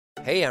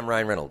Hey, I'm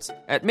Ryan Reynolds.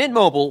 At Mint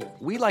Mobile,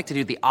 we like to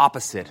do the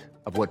opposite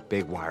of what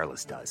Big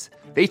Wireless does.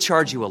 They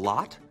charge you a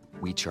lot,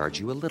 we charge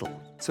you a little.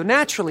 So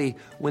naturally,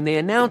 when they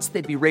announced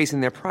they'd be raising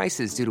their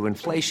prices due to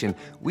inflation,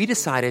 we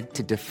decided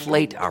to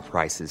deflate our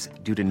prices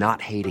due to not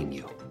hating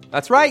you.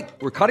 That's right.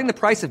 We're cutting the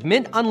price of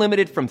Mint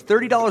Unlimited from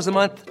 $30 a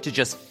month to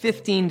just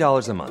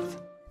 $15 a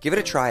month. Give it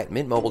a try at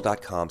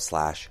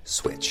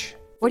mintmobile.com/switch.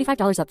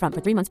 $45 up front for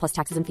 3 months plus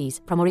taxes and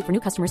fees. Promo rate for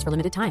new customers for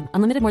limited time.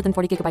 Unlimited more than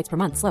 40 gigabytes per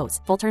month. Slows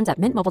full terms at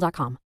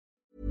mintmobile.com.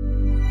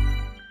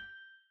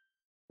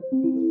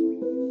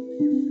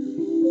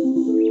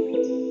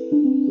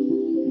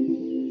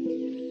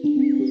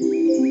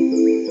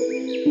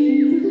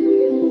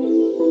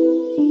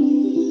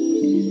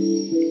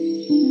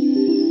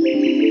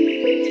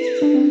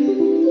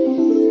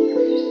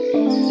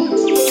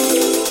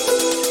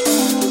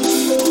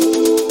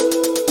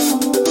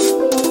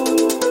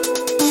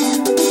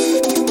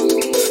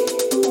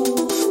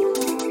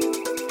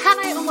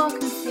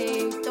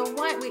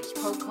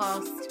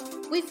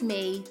 With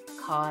me,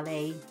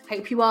 Carly.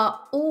 Hope you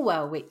are all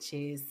well,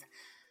 witches.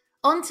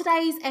 On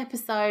today's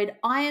episode,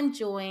 I am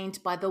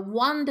joined by the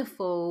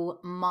wonderful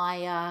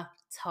Maya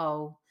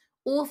Toll,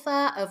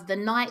 author of The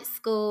Night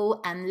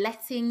School and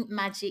Letting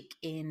Magick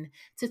In,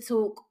 to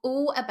talk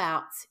all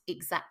about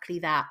exactly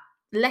that,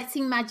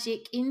 letting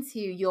magic into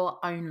your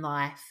own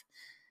life.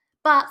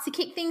 But to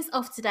kick things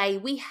off today,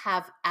 we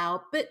have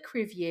our book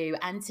review,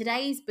 and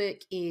today's book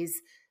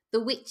is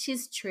The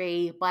Witch's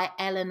Tree by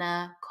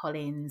Eleanor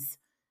Collins.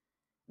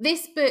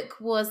 This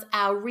book was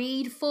our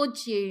read for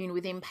June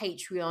within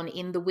Patreon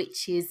in the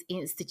Witches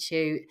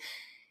Institute.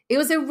 It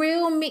was a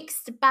real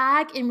mixed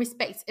bag in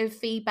respect of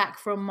feedback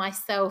from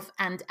myself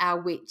and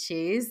our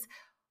witches.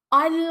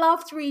 I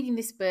loved reading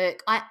this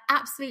book. I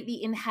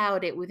absolutely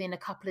inhaled it within a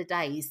couple of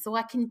days, so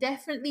I can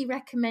definitely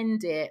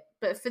recommend it.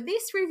 But for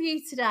this review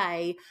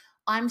today,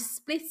 I'm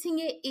splitting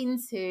it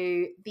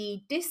into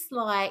the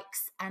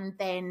dislikes and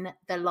then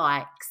the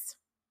likes.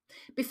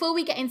 Before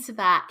we get into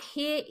that,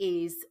 here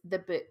is the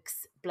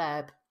book's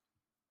blurb.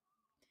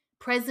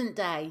 Present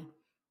day.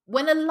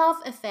 When a love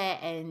affair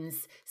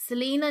ends,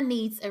 Selena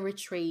needs a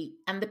retreat,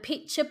 and the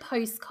picture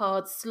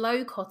postcard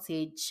Slow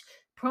Cottage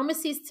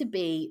promises to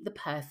be the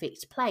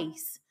perfect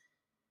place.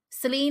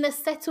 Selena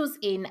settles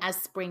in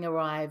as spring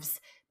arrives,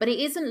 but it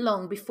isn't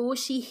long before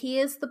she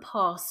hears the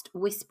past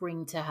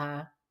whispering to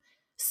her.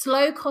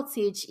 Slow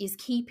Cottage is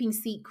keeping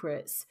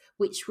secrets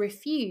which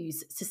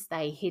refuse to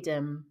stay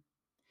hidden.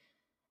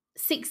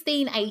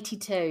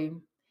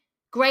 1682.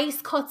 Grace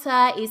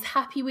Cotter is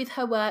happy with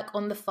her work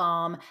on the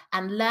farm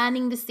and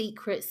learning the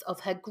secrets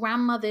of her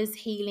grandmother's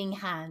healing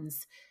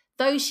hands,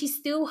 though she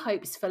still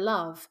hopes for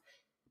love.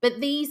 But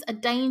these are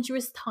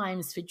dangerous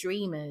times for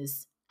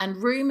dreamers,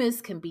 and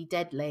rumours can be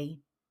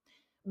deadly.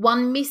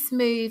 One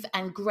mismove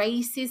and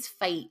Grace's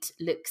fate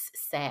looks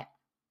set.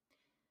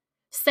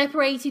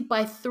 Separated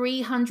by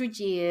 300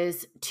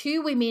 years,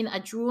 two women are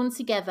drawn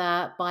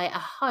together by a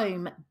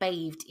home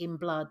bathed in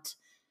blood.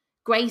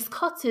 Grace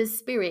Cotter's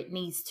spirit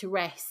needs to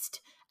rest,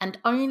 and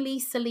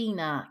only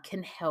Selena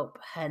can help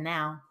her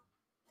now.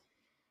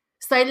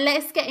 So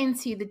let's get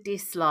into the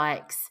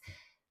dislikes.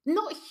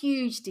 Not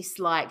huge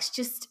dislikes,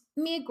 just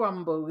mere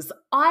grumbles.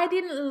 I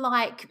didn't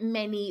like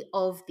many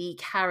of the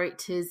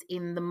characters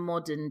in the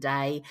modern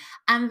day,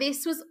 and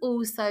this was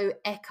also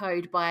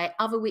echoed by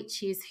other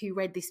witches who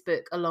read this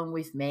book along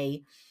with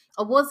me.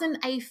 I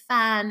wasn't a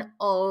fan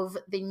of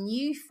the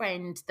new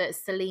friend that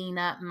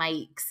Selena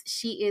makes.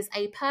 She is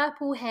a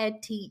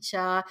purple-haired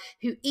teacher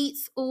who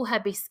eats all her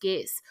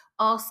biscuits,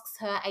 asks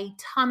her a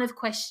ton of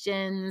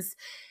questions.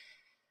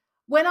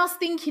 When I was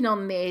thinking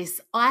on this,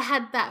 I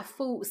had that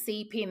thought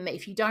seep in that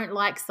if you don't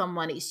like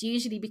someone, it's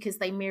usually because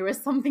they mirror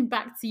something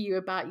back to you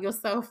about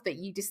yourself that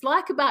you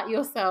dislike about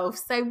yourself.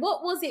 So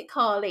what was it,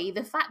 Carly?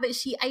 The fact that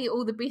she ate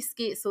all the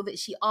biscuits or that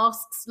she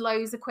asks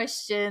loads of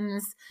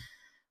questions?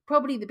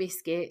 Probably the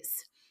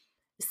biscuits.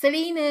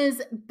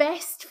 Selena's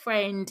best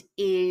friend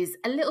is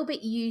a little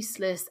bit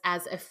useless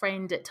as a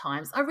friend at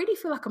times. I really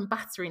feel like I'm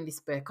battering this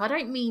book. I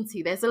don't mean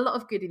to. There's a lot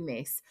of good in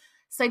this.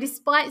 So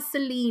despite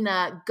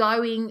Selena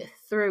going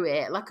through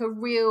it like a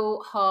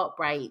real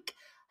heartbreak,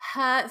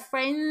 her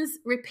friend's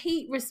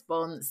repeat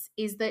response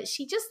is that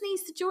she just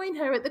needs to join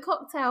her at the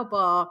cocktail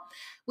bar,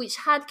 which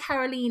had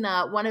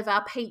Carolina, one of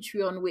our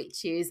Patreon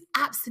witches,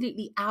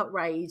 absolutely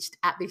outraged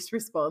at this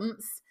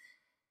response.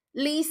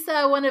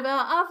 Lisa, one of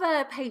our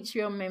other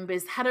Patreon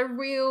members, had a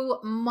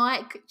real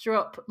mic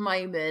drop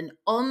moment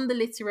on the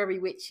Literary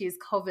Witches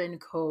Coven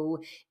call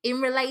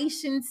in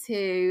relation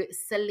to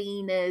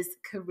Selena's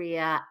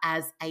career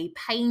as a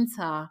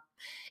painter.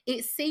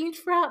 It seemed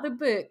throughout the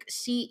book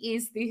she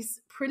is this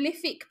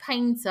prolific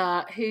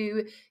painter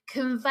who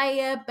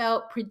conveyor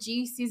belt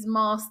produces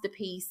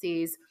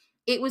masterpieces.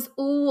 It was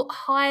all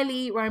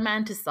highly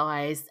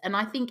romanticized, and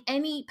I think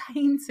any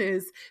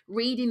painters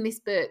reading this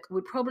book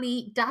would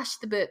probably dash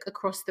the book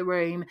across the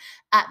room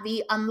at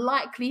the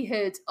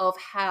unlikelihood of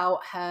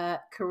how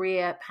her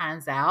career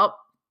pans out.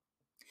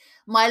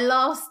 My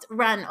last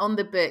rant on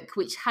the book,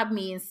 which had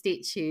me in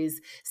stitches.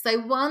 So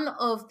one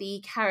of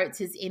the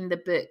characters in the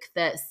book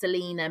that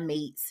Selena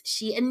meets,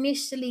 she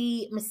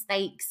initially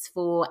mistakes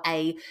for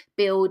a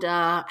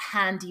builder,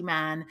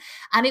 handyman.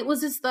 And it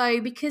was as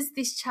though, because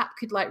this chap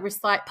could like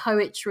recite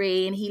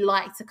poetry and he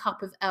liked a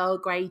cup of Earl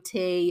Grey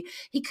tea,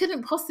 he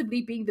couldn't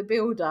possibly be the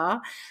builder.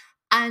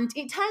 And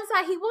it turns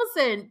out he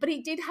wasn't, but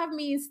it did have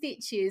me in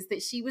stitches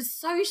that she was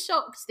so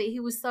shocked that he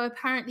was so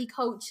apparently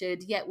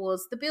cultured, yet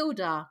was the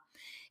builder.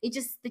 It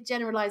just, the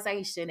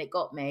generalization, it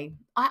got me.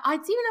 I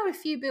do know a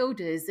few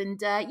builders, and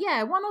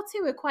yeah, one or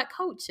two are quite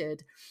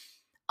cultured.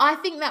 I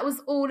think that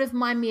was all of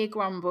my mere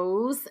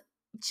grumbles.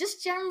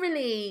 Just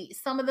generally,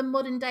 some of the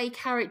modern day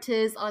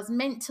characters, I was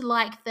meant to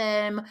like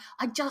them.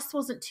 I just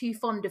wasn't too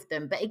fond of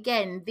them. But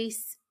again,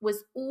 this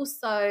was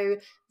also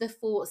the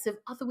thoughts of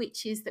other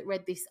witches that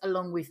read this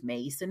along with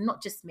me. So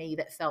not just me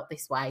that felt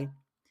this way.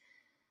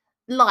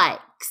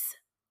 Likes.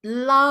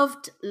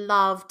 Loved,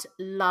 loved,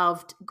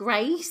 loved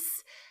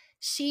Grace.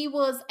 She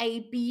was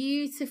a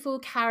beautiful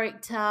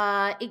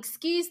character.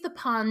 Excuse the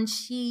pun,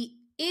 she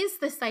is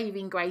the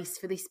saving grace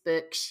for this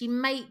book. She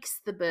makes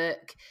the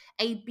book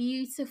a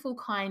beautiful,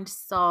 kind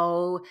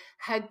soul.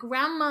 Her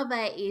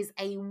grandmother is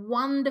a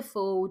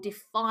wonderful,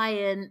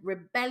 defiant,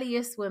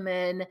 rebellious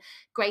woman.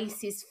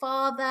 Grace's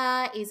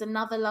father is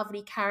another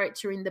lovely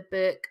character in the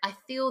book. I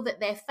feel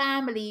that their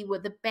family were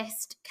the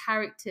best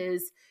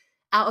characters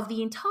out of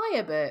the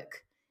entire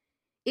book.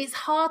 It's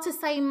hard to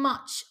say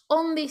much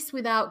on this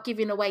without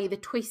giving away the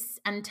twists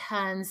and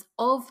turns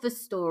of the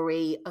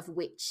story, of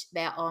which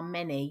there are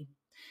many.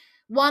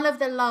 One of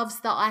the loves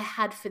that I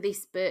had for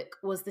this book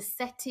was the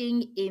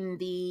setting in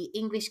the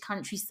English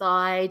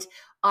countryside.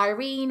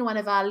 Irene, one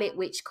of our Lit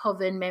Witch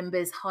Coven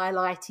members,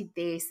 highlighted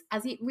this,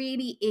 as it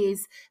really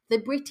is the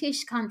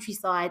British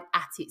countryside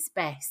at its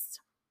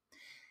best.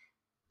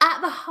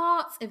 At the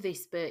heart of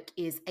this book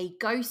is a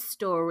ghost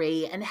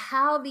story and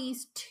how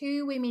these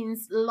two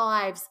women's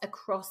lives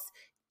across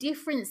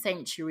different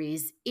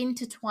centuries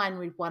intertwine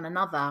with one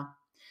another.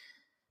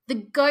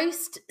 The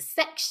ghost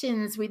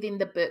sections within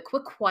the book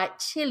were quite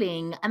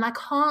chilling, and I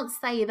can't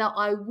say that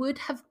I would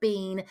have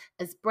been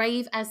as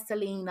brave as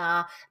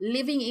Selena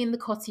living in the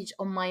cottage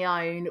on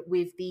my own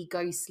with the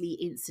ghostly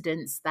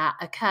incidents that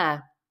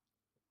occur.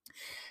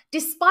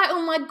 Despite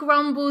all my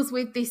grumbles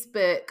with this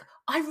book,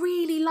 I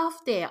really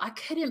loved it. I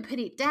couldn't put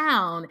it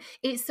down.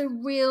 It's a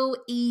real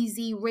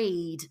easy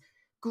read.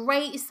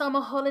 Great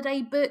summer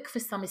holiday book for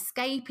some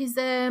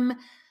escapism.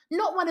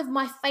 Not one of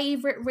my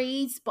favourite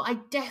reads, but I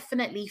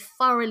definitely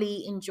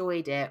thoroughly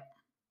enjoyed it.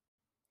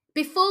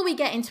 Before we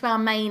get into our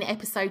main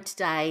episode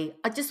today,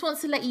 I just want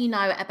to let you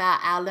know about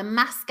our La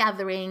Masse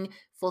gathering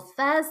for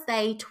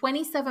Thursday,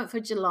 27th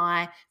of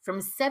July from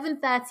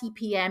 7:30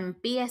 p.m.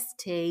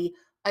 BST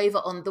over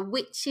on the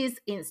Witches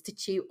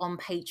Institute on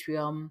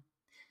Patreon.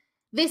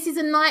 This is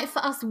a night for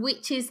us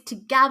witches to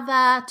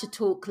gather, to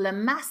talk La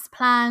Masse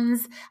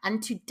plans,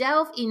 and to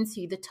delve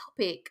into the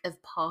topic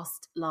of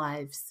past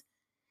lives.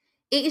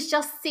 It is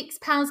just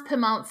 £6 per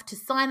month to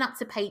sign up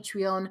to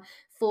Patreon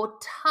for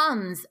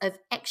tons of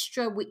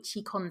extra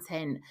witchy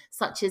content,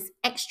 such as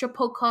extra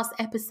podcast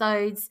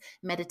episodes,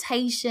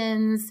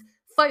 meditations,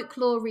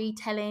 folklore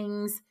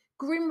retellings,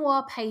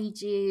 grimoire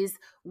pages,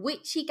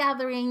 witchy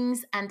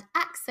gatherings, and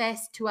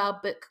access to our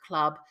book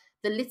club,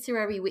 the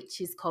Literary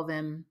Witches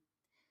Coven.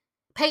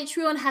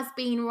 Patreon has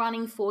been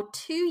running for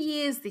 2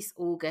 years this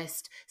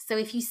August, so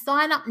if you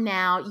sign up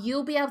now,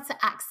 you'll be able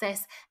to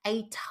access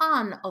a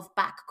ton of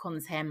back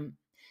content.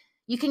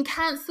 You can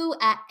cancel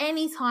at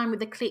any time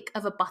with a click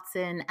of a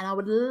button, and I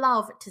would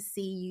love to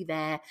see you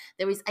there.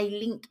 There is a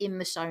link in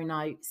the show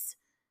notes.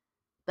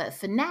 But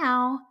for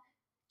now,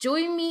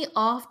 join me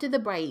after the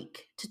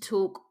break to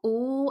talk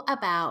all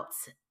about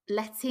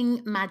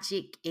letting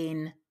magic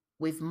in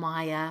with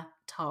Maya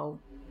Toll.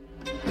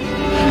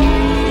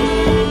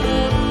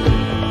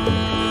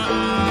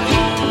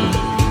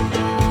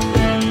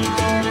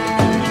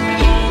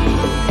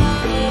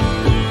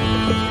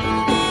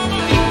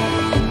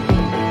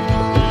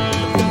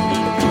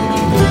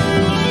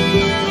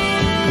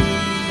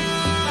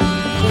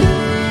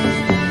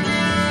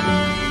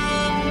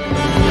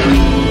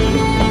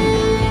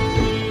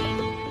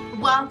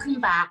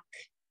 Welcome back.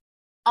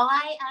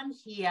 I am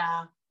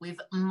here with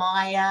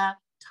Maya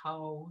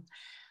Toll.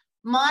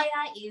 Maya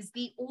is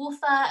the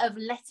author of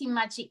Letting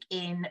Magic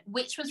In,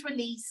 which was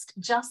released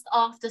just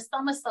after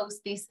summer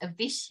solstice of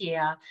this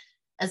year,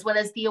 as well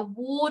as the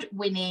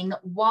award-winning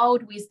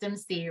Wild Wisdom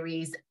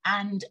series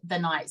and The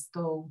Night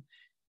School.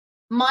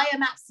 Maya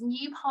maps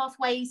new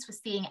pathways for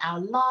seeing our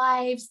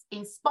lives,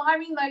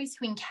 inspiring those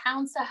who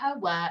encounter her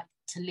work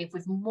to live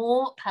with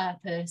more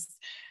purpose,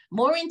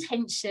 more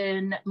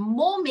intention,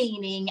 more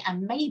meaning,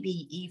 and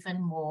maybe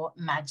even more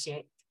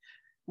magic.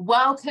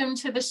 Welcome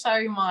to the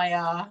show,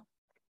 Maya.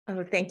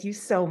 Oh, thank you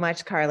so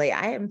much, Carly.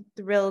 I am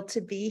thrilled to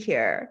be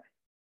here.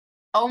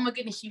 Oh my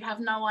goodness, you have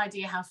no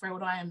idea how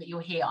thrilled I am that you're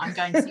here. I'm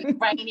going to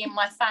rein in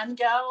my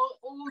fangirl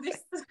all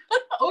this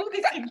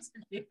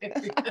interview.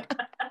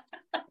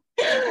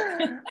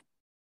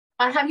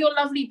 I have your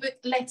lovely book,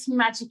 Letting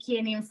Magick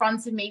In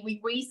front of me. We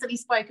recently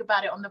spoke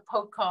about it on the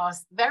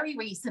podcast very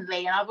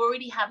recently, and I've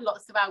already had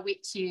lots of our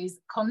witches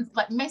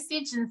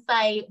message and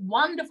say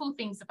wonderful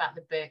things about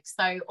the book.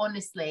 So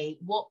honestly,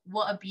 what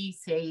a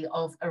beauty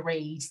of a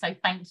read. So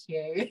thank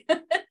you.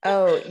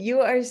 Oh,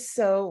 you are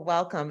so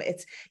welcome.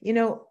 It's,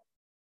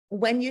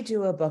 when you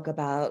do a book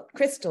about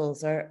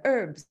crystals or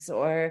herbs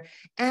or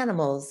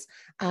animals,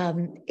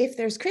 if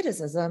there's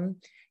criticism,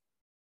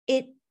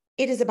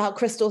 it is about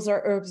crystals or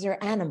herbs or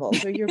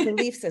animals or your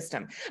belief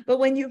system. But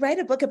when you write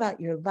a book about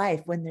your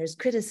life, when there's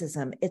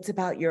criticism, it's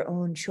about your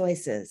own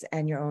choices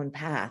and your own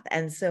path.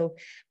 And so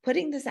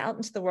putting this out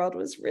into the world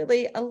was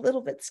really a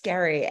little bit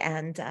scary.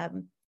 And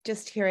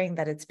just hearing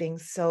that it's being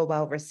so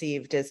well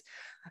received is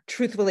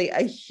truthfully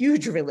a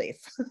huge relief.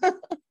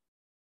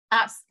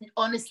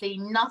 Honestly,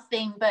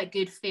 nothing but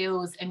good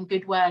feels and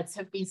good words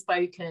have been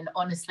spoken,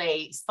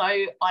 honestly.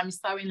 So I'm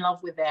so in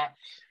love with it.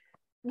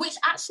 Which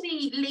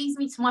actually leads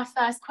me to my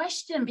first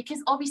question,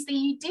 because obviously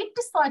you did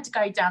decide to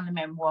go down the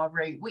memoir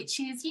route, which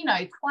is,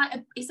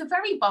 it's a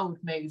very bold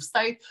move.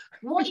 So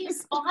what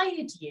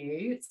inspired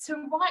you to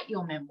write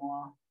your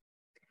memoir?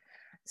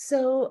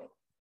 So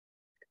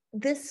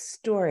this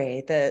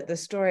story, the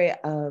story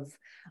of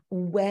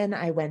when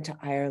I went to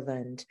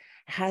Ireland,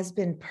 has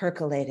been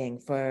percolating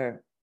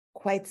for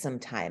quite some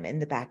time in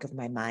the back of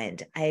my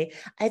mind.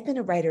 I've been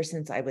a writer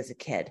since I was a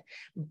kid,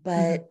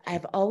 but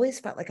I've always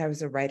felt like I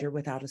was a writer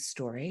without a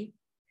story.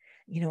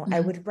 I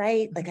would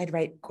write, I'd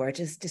write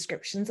gorgeous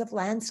descriptions of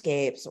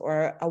landscapes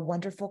or a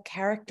wonderful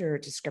character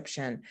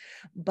description,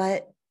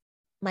 but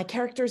my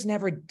characters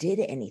never did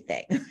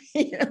anything.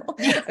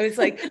 I was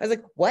like,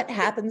 what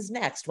happens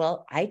next?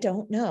 Well, I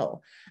don't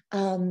know.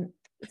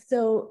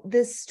 So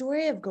this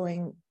story of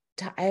going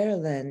to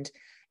Ireland,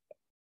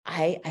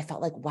 I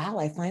felt like, wow,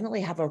 I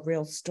finally have a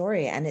real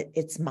story and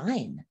it's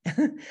mine.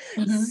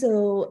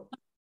 So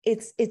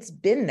it's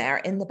been there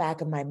in the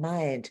back of my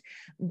mind,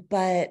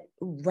 but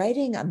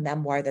writing a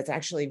memoir that's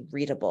actually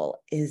readable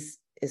is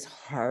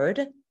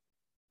hard,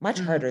 much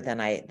harder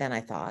than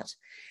I thought.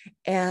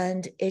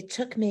 And it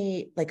took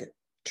me,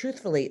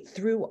 truthfully,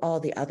 through all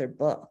the other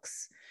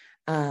books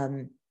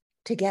to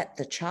get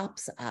the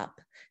chops up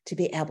to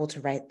be able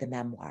to write the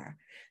memoir.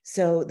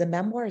 So the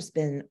memoir has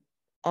been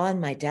on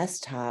my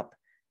desktop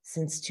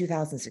since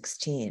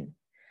 2016.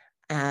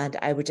 And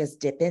I would just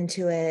dip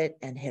into it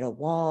and hit a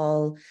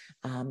wall,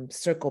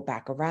 circle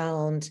back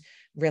around,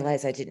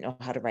 realize I didn't know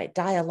how to write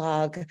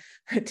dialogue,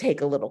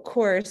 take a little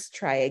course,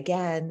 try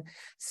again.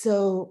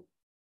 So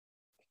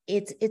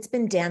it's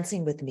been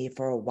dancing with me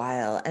for a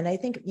while. And I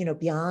think,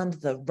 beyond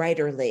the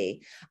writerly,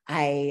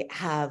 I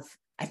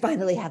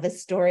finally have a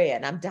story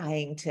and I'm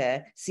dying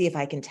to see if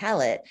I can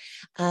tell it.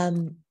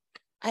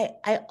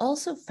 I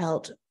also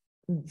felt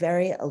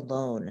very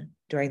alone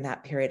during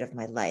that period of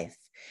my life.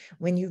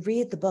 When you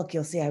read the book,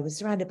 you'll see I was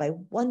surrounded by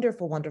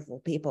wonderful, wonderful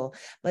people,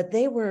 but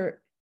they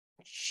were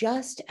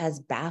just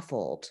as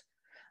baffled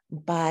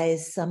by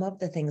some of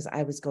the things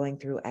I was going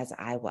through as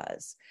I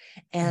was.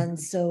 And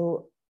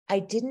so I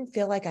didn't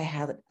feel like I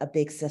had a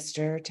big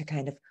sister to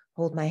kind of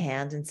hold my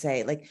hand and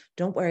say,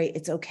 don't worry,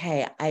 it's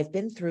okay. I've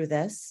been through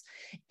this.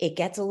 It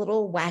gets a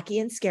little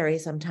wacky and scary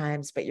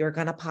sometimes, but you're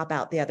going to pop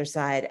out the other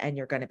side and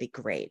you're going to be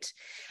great.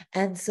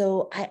 And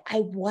so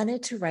I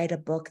wanted to write a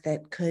book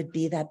that could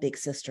be that big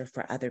sister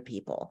for other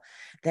people,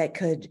 that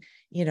could,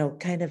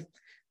 kind of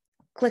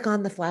click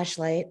on the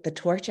flashlight, the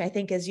torch, I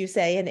think, as you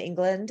say in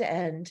England,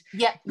 and,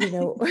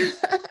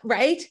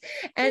 right.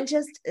 And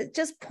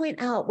just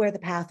point out where the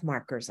path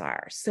markers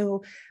are.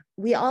 So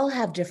we all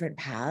have different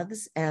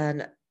paths,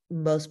 and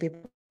most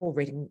people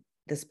reading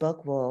this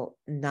book will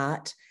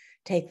not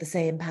take the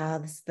same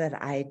paths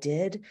that I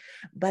did.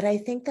 But I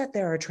think that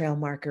there are trail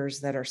markers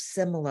that are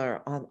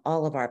similar on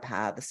all of our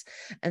paths.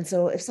 And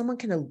so if someone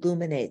can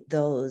illuminate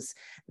those,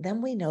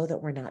 then we know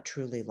that we're not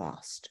truly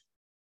lost.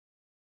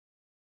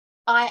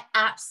 I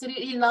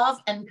absolutely love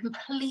and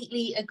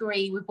completely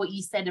agree with what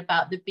you said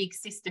about the big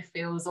sister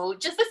feels, or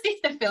just the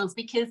sister feels,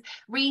 because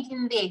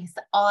reading this,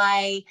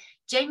 I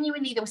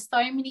genuinely, you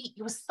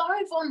were so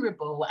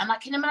vulnerable. And I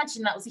can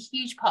imagine that was a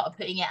huge part of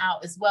putting it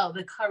out as well,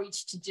 the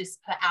courage to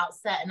just put out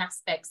certain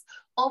aspects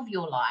of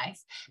your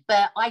life.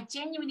 But I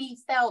genuinely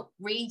felt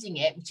reading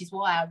it, which is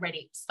why I read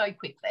it so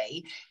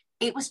quickly,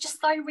 it was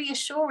just so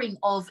reassuring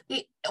of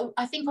it.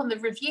 I think on the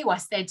review, I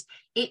said,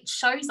 it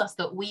shows us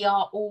that we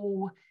are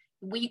all,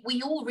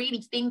 we all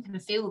really think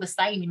and feel the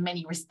same in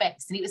many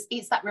respects. And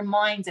it's that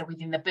reminder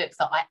within the book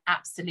that I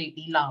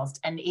absolutely loved.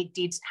 And it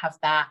did have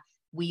that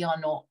we are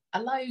not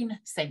alone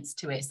sense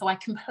to it. So I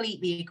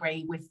completely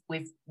agree with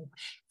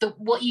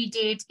what you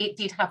did. It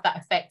did have that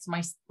effect,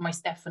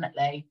 most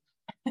definitely.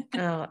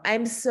 Oh,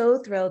 I'm so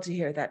thrilled to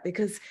hear that,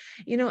 because,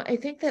 I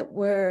think that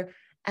we're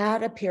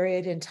at a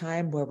period in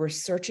time where we're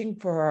searching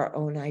for our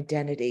own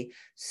identity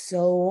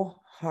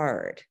so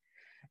hard.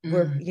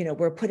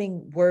 We're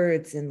putting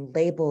words and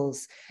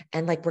labels,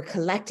 and we're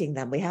collecting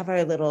them. We have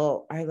our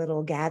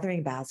little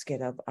gathering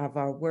basket of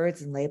our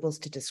words and labels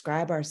to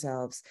describe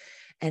ourselves.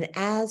 And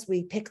as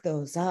we pick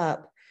those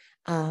up,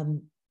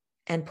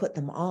 and put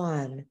them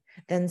on,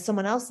 then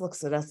someone else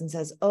looks at us and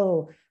says,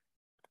 oh,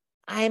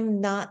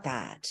 I'm not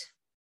that,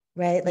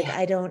 right? Like,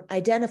 I don't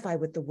identify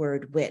with the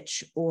word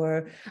witch,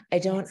 or I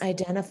don't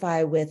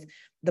identify with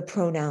the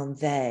pronoun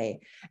they.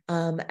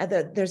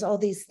 There's all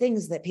these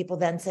things that people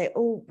then say,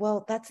 oh,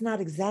 well, that's not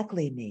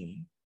exactly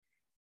me.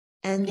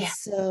 And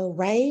so,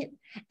 right.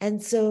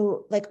 And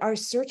so, like, our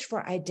search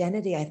for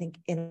identity, I think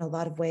in a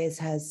lot of ways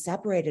has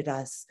separated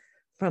us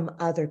from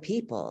other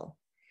people.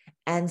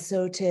 And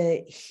so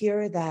to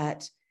hear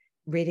that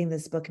reading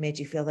this book made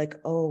you feel like,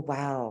 oh,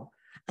 wow,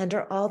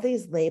 under all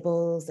these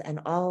labels and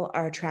all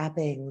our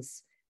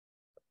trappings,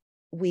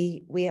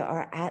 we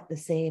are at the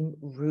same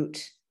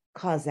root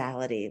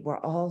causality. We're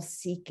all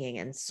seeking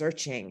and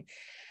searching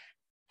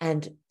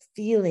and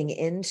feeling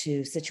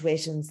into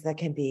situations that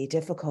can be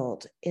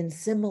difficult in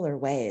similar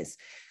ways.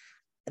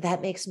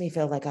 That makes me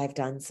feel like I've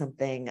done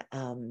something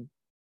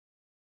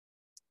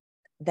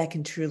that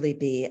can truly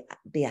be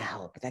a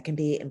help, that can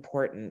be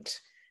important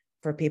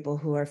for people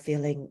who are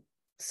feeling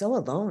so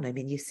alone. I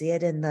mean, you see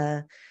it in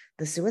the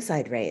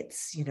suicide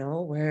rates, you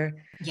know, where,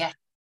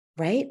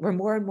 right, we're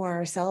more and more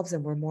ourselves,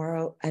 and we're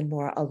more and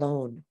more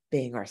alone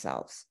being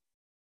ourselves.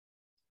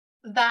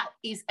 That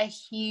is a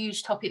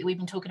huge topic that we've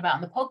been talking about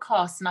on the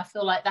podcast, and I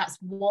feel like that's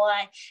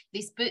why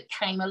this book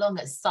came along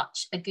at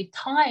such a good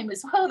time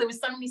as well. There were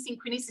so many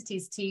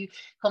synchronicities to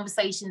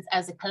conversations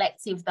as a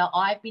collective that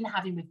I've been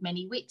having with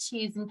many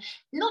witches, and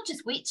not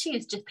just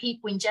witches, just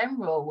people in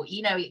general.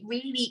 You know, it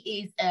really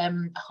is a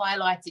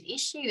highlighted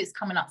issue that's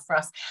coming up for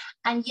us,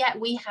 and yet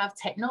we have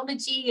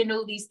technology and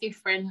all these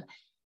different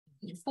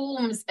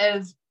forms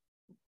of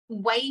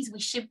ways we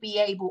should be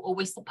able, or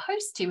we're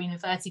supposed to, in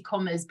inverted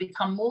commas,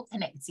 become more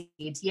connected,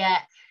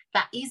 yet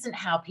that isn't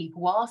how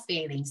people are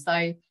feeling.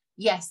 So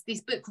yes,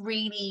 this book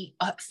really,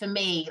 for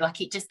me, like,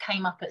 it just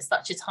came up at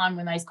such a time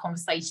when those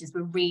conversations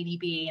were really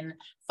being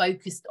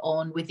focused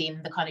on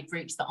within the kind of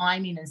groups that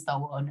I'm in and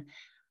so on.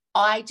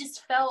 I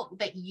just felt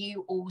that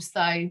you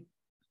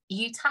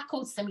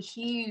tackled some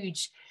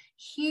huge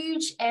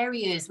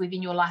areas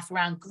within your life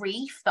around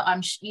grief that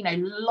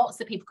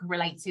lots of people can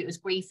relate to. It was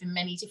grief in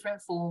many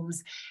different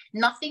forms.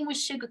 Nothing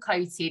was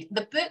sugar-coated.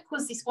 The book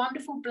was this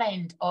wonderful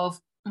blend of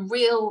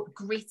real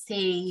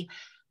gritty,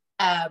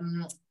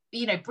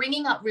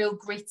 bringing up real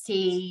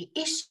gritty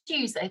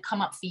issues that had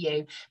come up for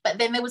you. But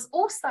then there was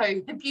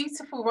also the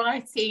beautiful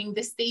writing,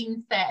 the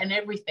scene set and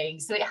everything.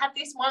 So it had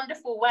this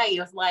wonderful way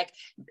of like,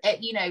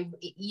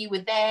 you were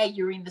there,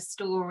 you were in the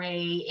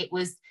story. It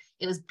was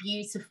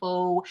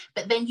beautiful,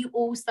 but then you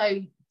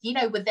also,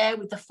 were there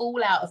with the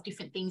fallout of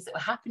different things that were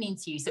happening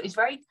to you. So it was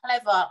very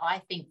clever, I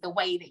think, the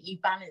way that you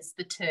balanced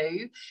the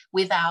two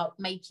without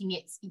making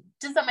it.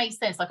 Does that make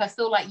sense? Like, I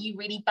feel like you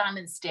really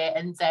balanced it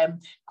and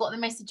got the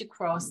message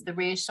across. The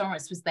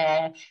reassurance was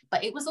there,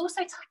 but it was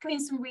also tackling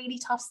some really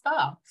tough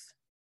stuff.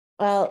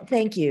 Well,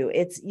 thank you.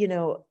 It's,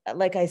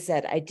 like I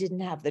said, I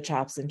didn't have the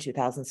chops in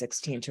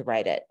 2016 to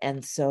write it.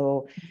 And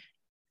so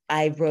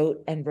I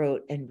wrote and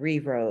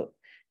rewrote,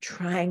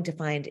 trying to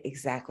find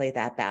exactly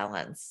that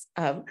balance.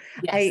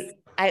 I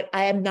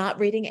am not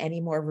reading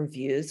any more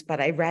reviews, but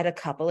I read a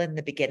couple in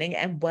the beginning,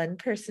 and one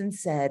person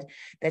said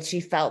that she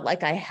felt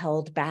like I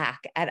held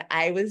back. And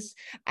I was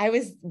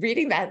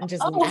reading that and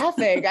just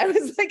laughing. I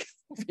was like,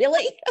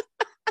 really?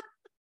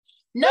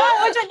 No,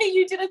 I don't think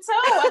you did at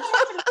all. I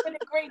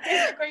definitely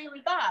disagree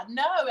with that.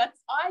 No,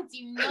 I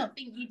do not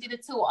think you did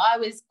at all. I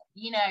was,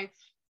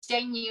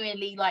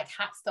 genuinely, like,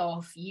 hats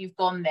off, you've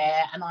gone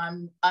there, and I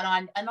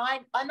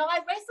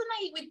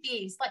resonate with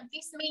this. Like,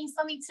 this means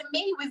something to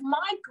me with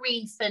my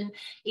grief and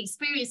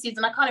experiences,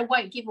 and I kind of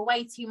won't give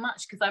away too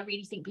much because I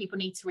really think people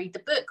need to read the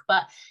book.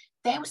 But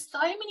there were so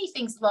many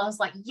things where I was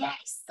like,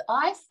 yes,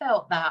 I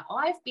felt that.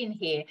 I've been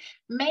here.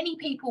 Many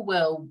people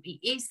will.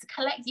 It's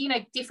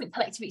different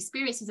collective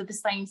experiences of the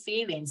same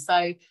feeling.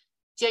 So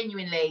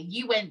genuinely,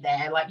 you went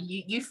there, like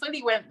you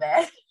fully went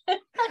there.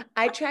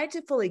 I tried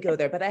to fully go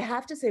there, but I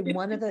have to say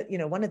one of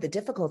the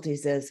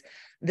difficulties is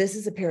this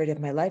is a period of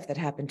my life that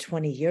happened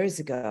 20 years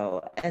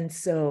ago. And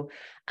so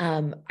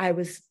I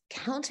was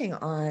counting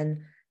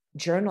on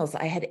journals.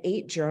 I had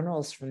 8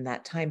 journals from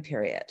that time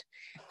period.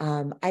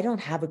 I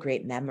don't have a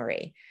great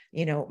memory.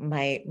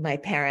 My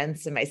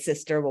parents and my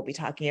sister will be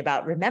talking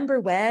about, remember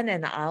when?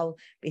 And I'll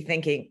be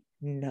thinking,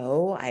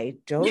 no, I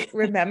don't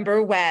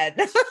remember when.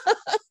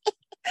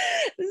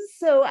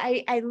 So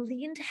I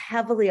leaned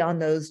heavily on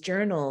those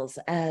journals.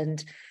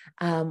 And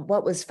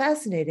what was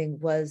fascinating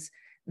was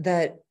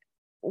that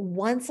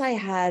once I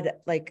had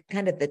like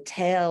kind of the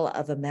tail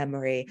of a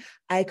memory,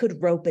 I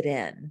could rope it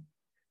in.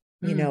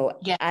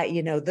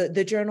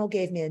 The journal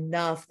gave me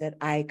enough that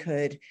I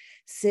could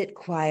sit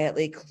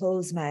quietly,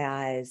 close my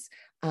eyes.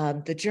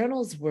 The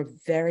journals were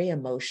very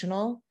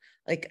emotional.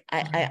 Like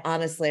I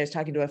honestly, I was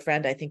talking to a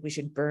friend, I think we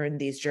should burn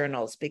these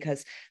journals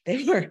because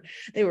they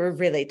were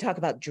really, talk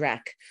about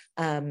dreck,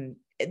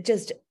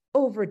 just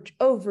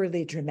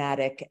overly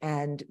dramatic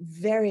and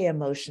very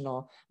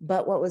emotional.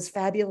 But what was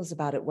fabulous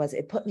about it was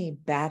it put me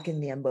back in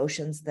the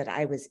emotions that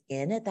I was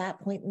in at that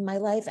point in my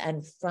life.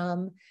 And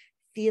from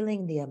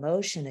feeling the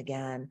emotion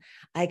again,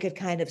 I could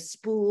kind of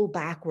spool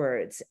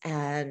backwards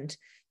and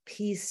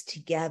piece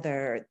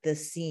together the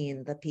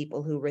scene, the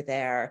people who were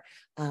there.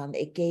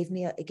 It gave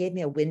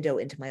me a window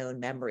into my own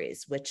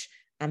memories, which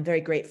I'm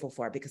very grateful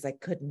for, because I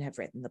couldn't have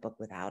written the book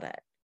without it.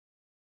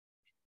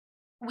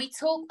 We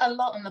talk a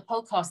lot on the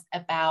podcast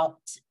about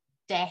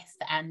death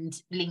and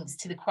links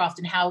to the craft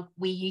and how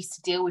we used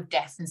to deal with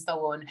death and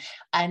so on.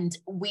 And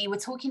we were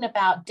talking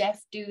about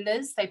death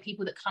doulas, so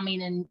people that come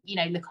in and, you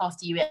know, look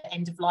after you at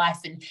end of life,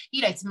 and,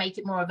 you know, to make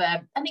it more of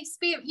an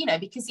experience, you know,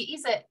 because it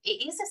is a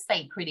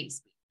sacred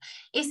experience.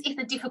 It's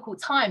a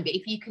difficult time, but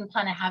if you can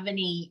kind of have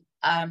any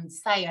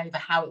say over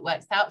how it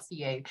works out for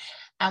you.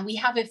 And we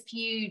have a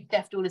few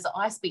deaf doulas that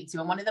I speak to,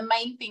 and one of the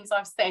main things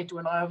I've said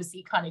when I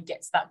obviously kind of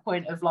get to that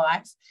point of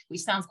life,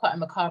 which sounds quite a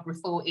macabre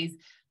thought, is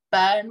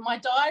burn my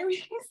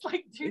diaries.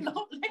 Like, do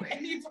not let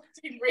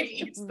anybody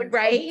read the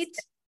right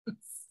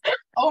contents.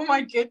 Oh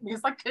my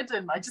goodness, I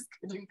just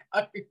couldn't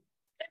go.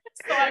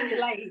 So I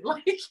relate,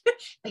 like,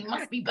 they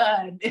must be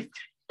burned.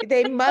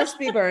 They must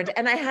be burned.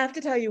 And I have to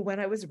tell you, when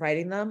I was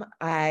writing them,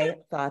 I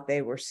thought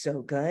they were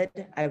so good.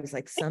 I was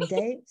like,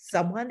 someday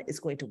someone is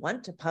going to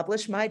want to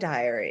publish my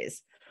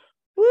diaries.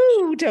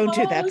 Woo, don't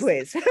do that,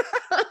 please.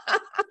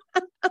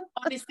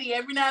 Honestly,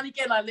 every now and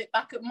again, I look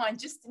back at mine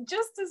just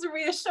as a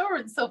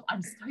reassurance of,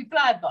 I'm so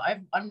glad that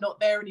I'm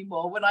not there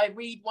anymore. When I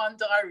read one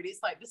diary,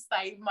 it's like the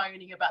same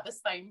moaning about the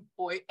same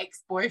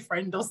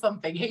ex-boyfriend or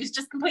something who's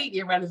just completely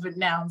irrelevant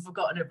now and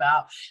forgotten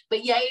about.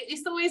 But yeah,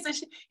 it's always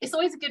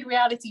a good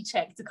reality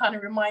check to kind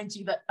of remind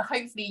you that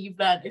hopefully you've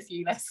learned a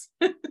few lessons.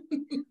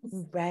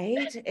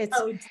 Right? It's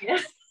oh dear.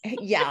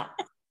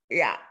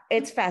 Yeah,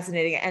 it's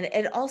fascinating.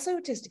 And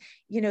also just,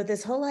 you know,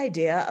 this whole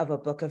idea of a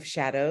book of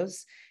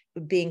shadows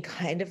being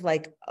kind of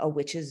like a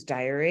witch's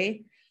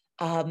diary.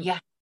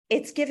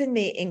 It's given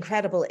me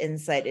incredible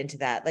insight into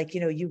that. Like, you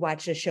know, you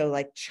watch a show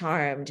like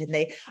Charmed and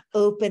they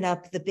open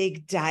up the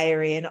big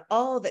diary and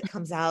all that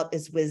comes out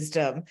is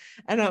wisdom.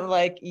 And I'm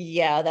like,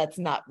 yeah, that's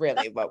not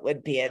really what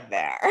would be in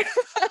there.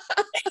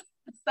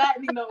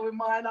 Certainly not with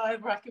mine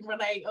either. I can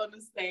relate,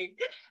 honestly.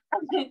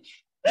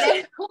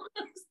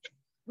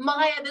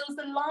 Maya, there was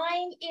a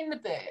line in the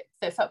book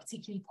that felt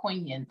particularly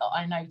poignant that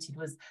I noted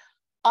was,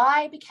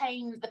 I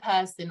became the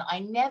person I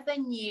never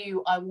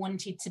knew I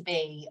wanted to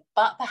be,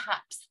 but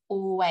perhaps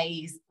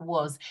always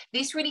was.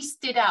 This really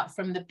stood out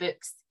from the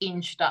book's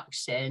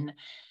introduction.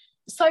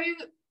 So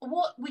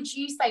what would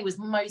you say was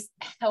most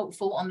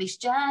helpful on this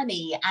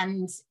journey?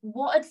 And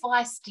what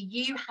advice do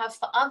you have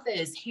for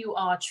others who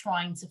are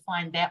trying to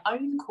find their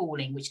own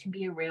calling, which can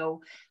be a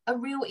real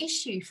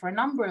issue for a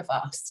number of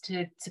us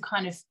to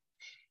kind of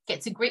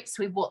get to grips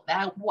with what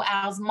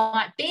ours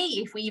might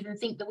be, if we even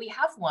think that we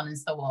have one, and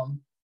so on?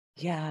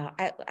 Yeah,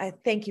 I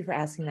thank you for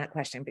asking that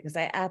question, because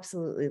I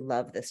absolutely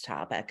love this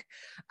topic.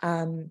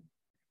 I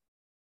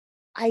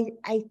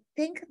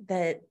think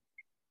that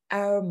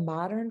our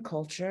modern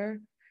culture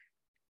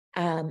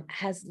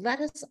has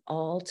led us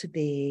all to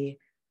be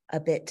a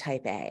bit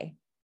type A.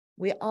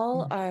 We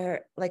all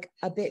are like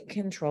a bit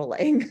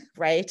controlling,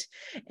 right?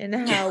 In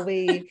how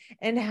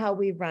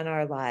we run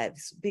our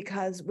lives,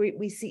 because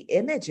we see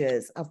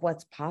images of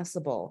what's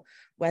possible,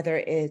 whether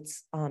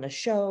it's on a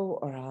show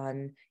or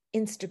on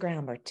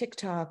Instagram or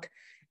TikTok,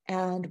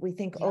 and we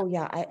think, oh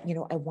yeah,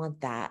 I want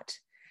that.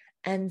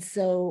 And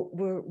so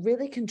we're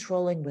really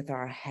controlling with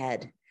our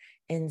head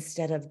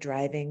instead of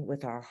driving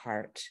with our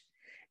heart.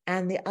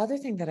 And the other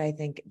thing that I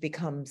think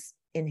becomes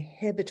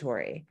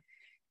inhibitory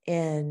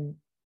in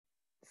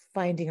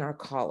finding our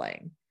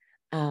calling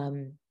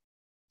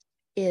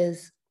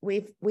is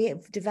we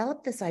have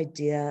developed this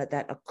idea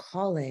that a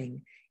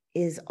calling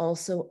is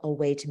also a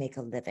way to make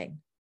a living.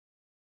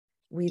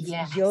 We've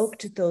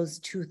yoked those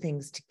two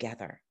things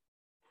together.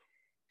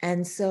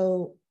 And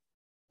so,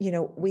 you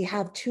know, we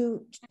have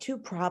two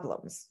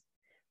problems.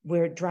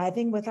 We're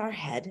driving with our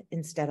head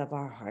instead of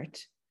our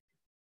heart.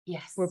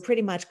 Yes. We're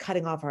pretty much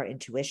cutting off our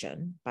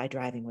intuition by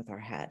driving with our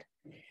head.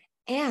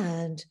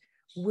 And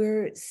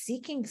we're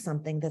seeking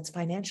something that's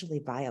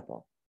financially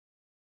viable.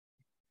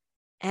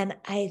 And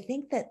I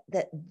think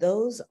that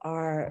those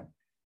are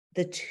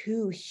the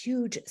two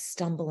huge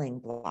stumbling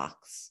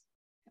blocks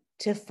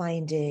to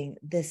finding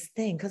this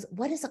thing. Because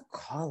what is a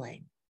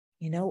calling?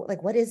 You know,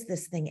 like, what is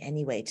this thing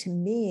anyway? To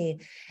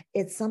me,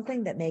 it's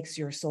something that makes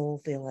your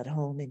soul feel at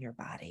home in your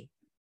body.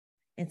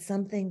 It's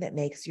something that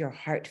makes your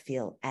heart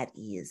feel at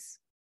ease.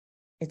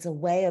 It's a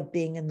way of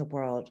being in the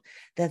world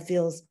that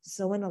feels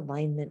so in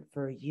alignment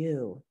for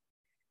you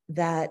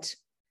that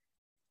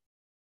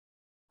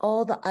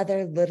all the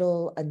other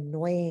little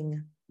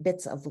annoying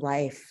bits of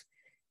life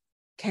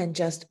can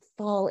just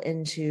fall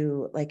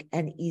into like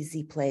an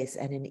easy place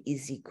and an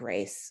easy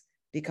grace,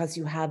 because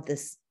you have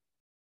this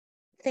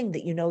thing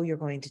that you know you're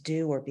going to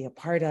do or be a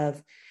part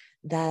of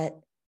that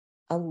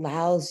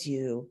allows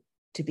you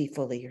to be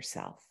fully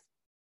yourself.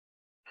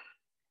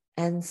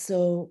 And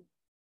so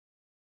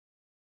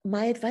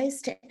my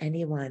advice to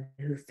anyone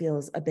who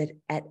feels a bit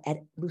at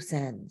loose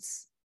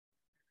ends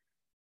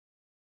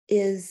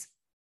is,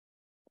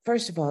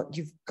 first of all,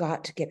 you've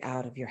got to get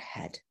out of your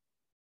head.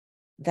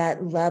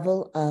 that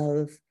level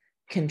of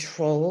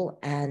control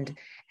and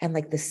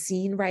like the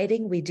scene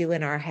writing we do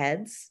in our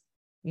heads,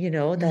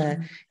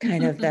 the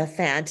kind of the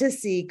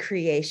fantasy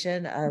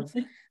creation of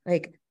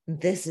like,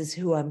 this is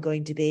who I'm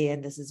going to be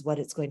and this is what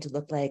it's going to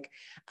look like.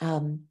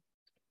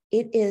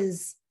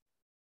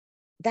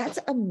 That's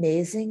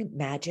amazing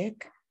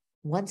magic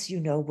once you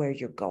know where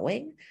you're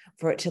going,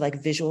 for it to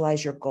like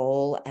visualize your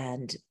goal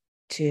and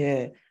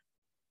to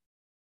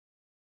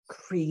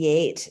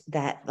create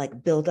that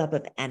like buildup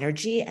of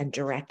energy and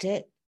direct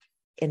it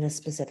in a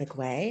specific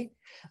way.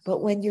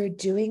 But when you're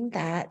doing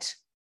that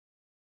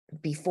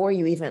before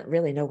you even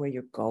really know where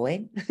you're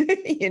going,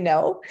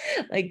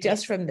 like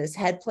just from this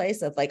head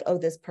place of like, oh,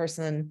 this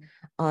person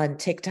on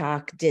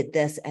TikTok did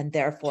this, and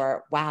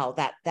therefore, wow,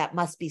 that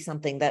must be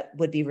something that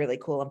would be really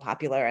cool and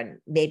popular, and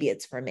maybe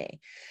it's for me,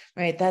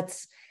 right?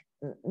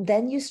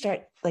 Then you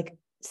start like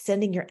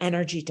sending your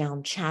energy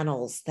down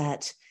channels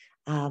that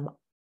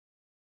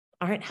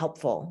aren't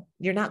helpful.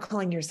 You're not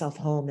calling yourself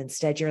home.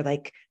 Instead, you're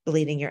like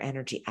bleeding your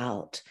energy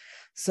out.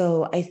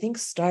 So I think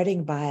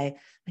starting by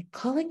like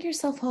calling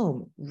yourself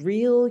home,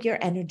 reel your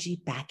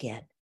energy back in.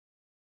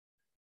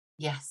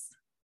 Yes.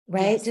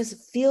 Right? Yes.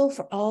 Just feel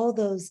for all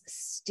those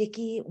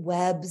sticky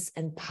webs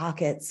and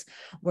pockets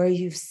where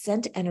you've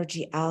sent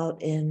energy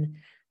out in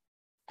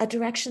a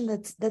direction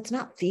that's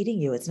not feeding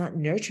you. It's not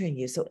nurturing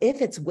you. So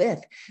if it's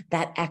with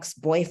that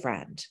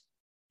ex-boyfriend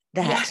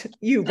that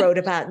you wrote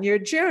about in your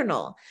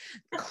journal,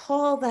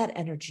 call that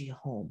energy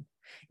home.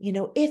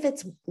 If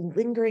it's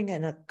lingering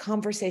in a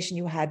conversation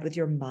you had with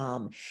your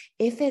mom,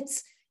 if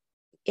it's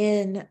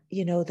in,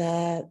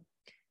 the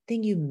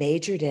thing you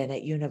majored in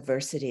at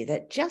university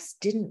that just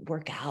didn't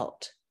work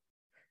out,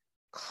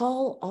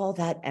 call all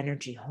that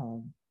energy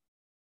home.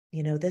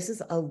 This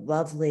is a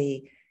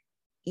lovely,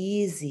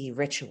 easy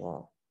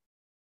ritual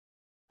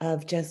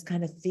of just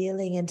kind of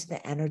feeling into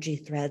the energy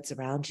threads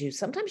around you.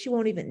 Sometimes you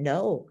won't even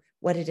know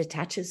what it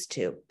attaches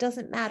to.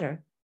 Doesn't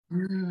matter.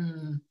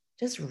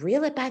 Just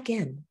reel it back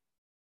in.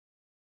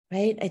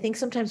 Right? I think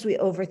sometimes we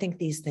overthink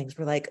these things.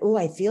 We're like, oh,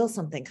 I feel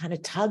something kind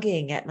of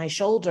tugging at my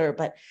shoulder,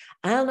 but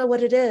I don't know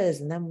what it is.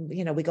 And then,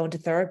 we go into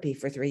therapy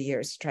for 3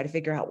 years to try to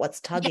figure out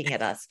what's tugging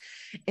at us,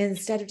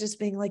 instead of just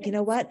being like, you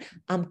know what?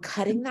 I'm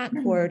cutting that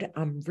cord.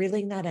 I'm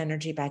reeling that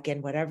energy back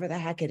in, whatever the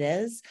heck it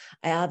is.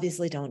 I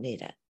obviously don't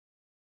need it.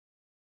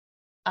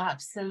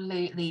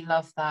 Absolutely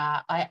love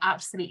that. I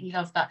absolutely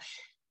love that.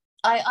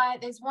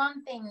 There's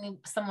one thing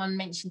someone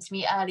mentioned to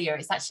me earlier.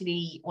 It's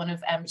actually one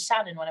of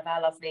Shannon, one of our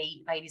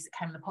lovely ladies that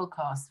came on the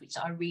podcast, which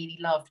I really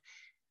loved,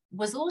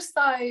 was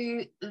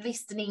also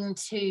listening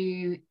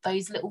to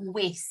those little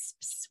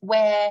wisps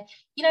where,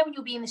 when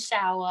you'll be in the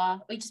shower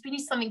or you just be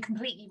doing something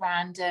completely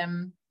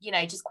random,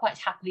 just quite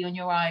happily on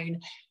your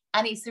own,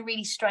 and it's a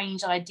really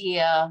strange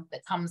idea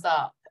that comes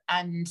up,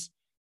 and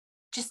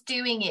just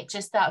doing it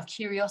just out of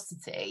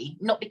curiosity,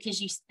 not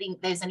because you think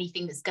there's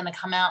anything that's going to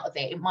come out of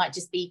it. It might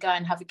just be go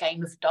and have a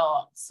game of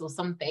darts or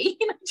something,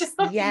 just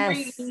something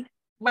really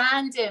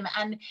random.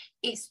 And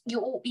it's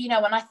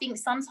and I think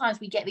sometimes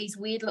we get these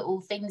weird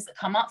little things that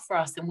come up for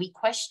us and we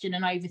question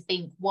and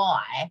overthink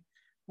why,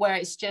 where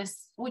it's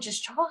just, we'll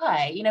just try,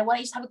 why don't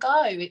you just have a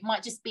go? It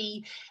might just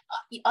be,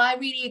 I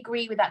really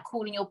agree with that,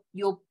 calling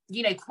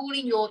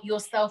calling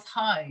yourself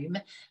home.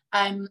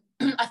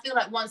 I feel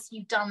like once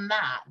you've done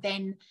that,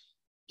 then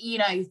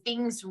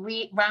things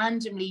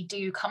randomly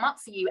do come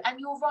up for you. And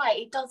you're right,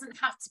 it doesn't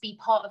have to be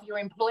part of your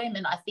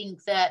employment. I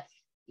think that,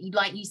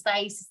 like you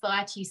say,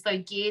 society is so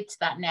geared to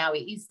that now.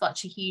 It is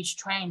such a huge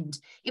trend.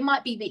 It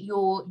might be that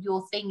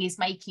your thing is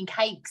making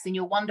cakes and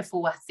you're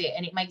wonderful at it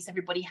and it makes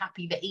everybody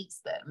happy that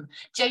eats them.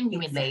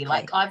 Genuinely, exactly.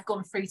 Like I've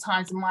gone through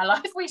times in my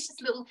life where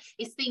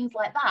it's things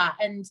like that.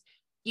 And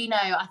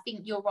I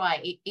think you're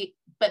right.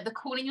 But the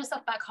calling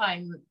yourself back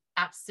home,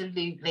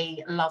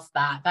 absolutely love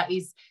that. That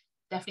is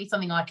definitely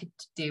something I could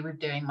do with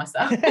doing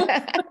myself.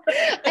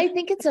 I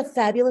think it's a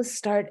fabulous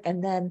start.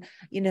 And then,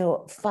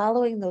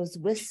 following those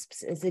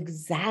wisps is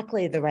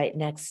exactly the right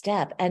next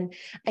step. And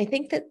I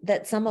think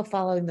that some of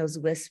following those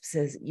wisps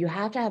is you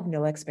have to have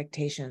no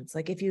expectations.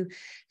 Like if you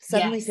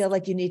suddenly feel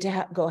like you need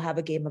to go have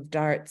a game of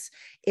darts,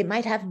 it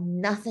might have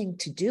nothing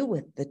to do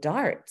with the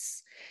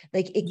darts.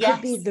 Like it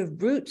could be the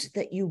route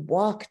that you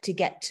walk to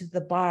get to the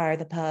bar,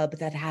 the pub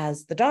that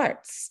has the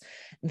darts,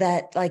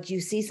 that like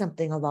you see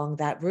something along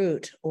that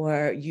route,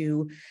 or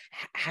you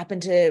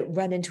happen to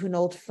run into an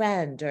old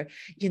friend, or,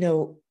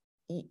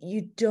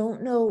 you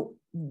don't know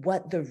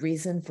what the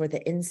reason for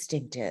the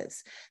instinct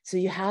is. So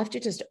you have to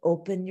just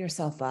open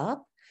yourself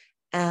up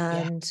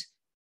and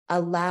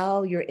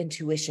allow your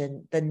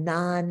intuition, the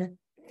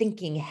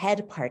non-thinking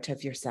head part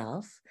of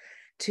yourself,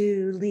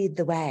 to lead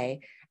the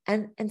way.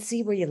 And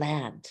see where you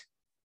land.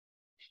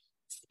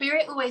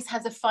 Spirit always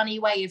has a funny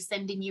way of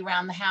sending you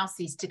around the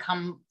houses to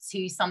come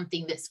to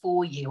something that's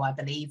for you, I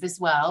believe, as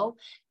well.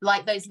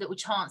 Like those little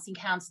chance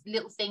encounters,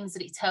 little things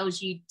that it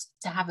tells you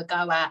to have a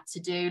go at, to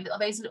do,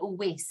 those little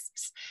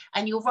wisps.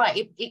 And you're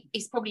right,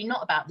 it's probably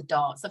not about the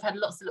darts. I've had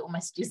lots of little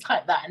messages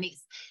like that. And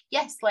it's,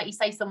 yes, like you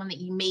say, someone that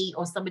you meet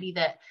or somebody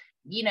that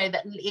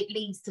that it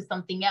leads to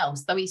something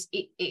else. So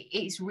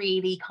it's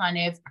really kind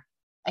of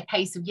a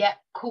case of,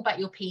 call back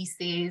your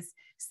pieces,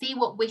 see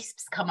what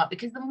wisps come up,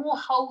 because the more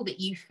whole that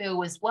you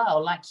feel as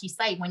well, like you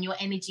say, when your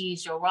energy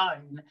is your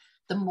own,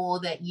 the more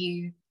that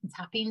you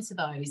tap into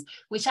those.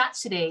 Which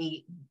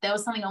actually, there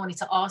was something I wanted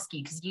to ask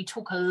you, because you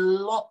talk a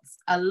lot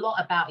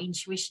about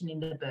intuition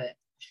in the book.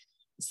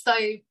 So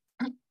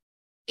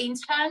in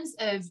terms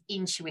of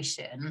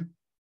intuition,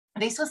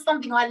 this was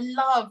something I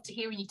loved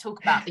hearing you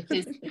talk about,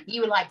 because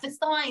you were like, the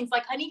signs,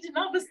 like, I need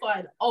another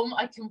sign.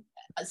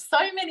 So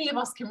many of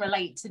us can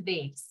relate to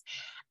this.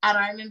 And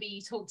I remember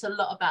you talked a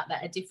lot about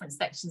that at different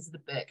sections of the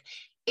book.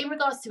 In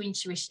regards to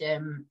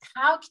intuition,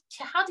 how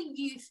do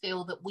you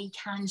feel that we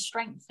can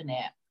strengthen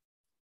it?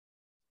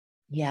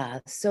 Yeah.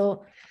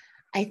 So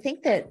I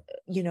think that,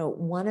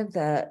 one of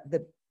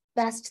the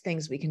best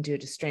things we can do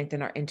to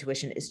strengthen our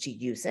intuition is to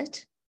use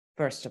it,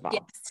 first of all.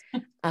 Yes.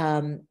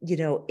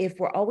 If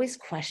we're always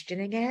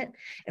questioning it,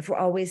 if we're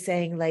always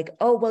saying like,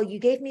 oh, well, you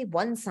gave me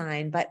one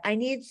sign, but I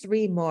need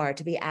 3 more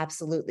to be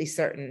absolutely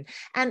certain.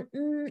 And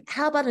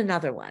how about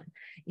another one?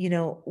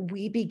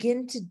 We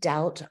begin to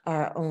doubt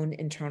our own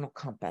internal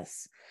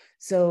compass.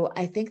 So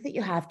I think that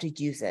you have to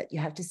use it. You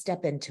have to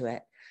step into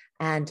it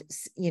and,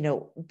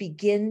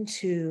 begin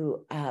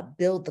to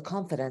build the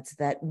confidence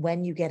that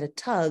when you get a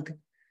tug,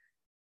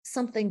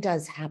 something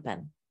does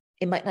happen.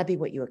 It might not be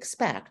what you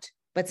expect,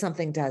 but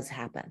something does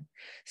happen.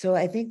 So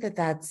I think that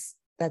that's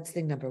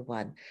thing number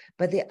one.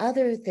 But the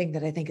other thing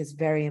that I think is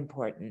very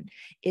important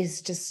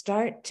is to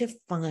start to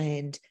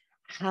find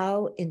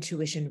how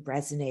intuition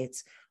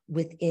resonates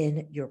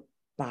within your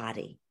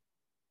body.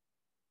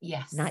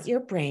 Yes. Not your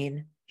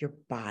brain, your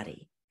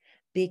body.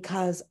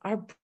 Because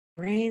our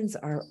brains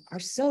are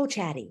so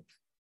chatty.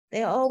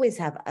 They always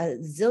have a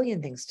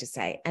zillion things to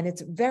say. And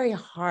it's very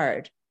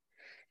hard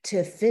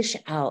to fish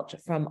out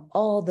from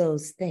all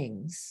those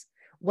things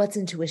what's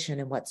intuition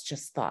and what's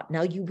just thought.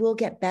 Now, you will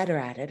get better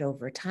at it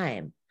over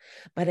time,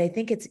 but I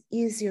think it's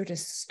easier to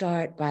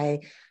start by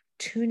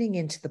tuning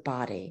into the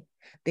body,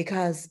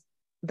 because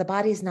the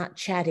body's not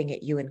chatting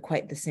at you in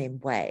quite the same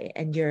way.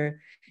 And your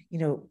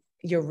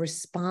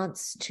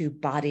response to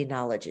body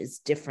knowledge is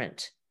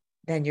different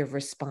than your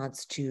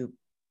response to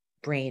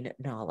brain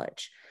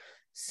knowledge.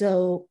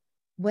 So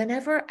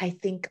whenever I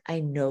think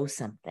I know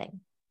something,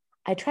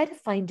 I try to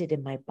find it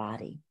in my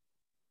body.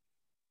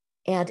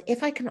 And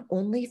if I can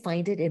only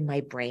find it in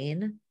my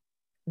brain,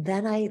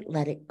 then I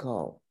let it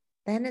go.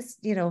 Then it's,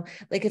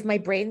 like if my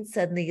brain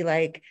suddenly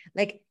like,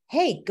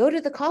 hey, go to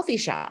the coffee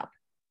shop.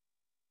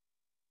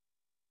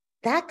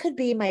 That could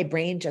be my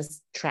brain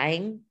just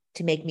trying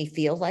to make me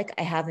feel like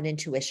I have an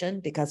intuition,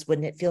 because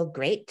wouldn't it feel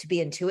great to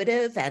be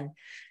intuitive and,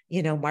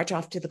 march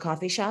off to the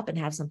coffee shop and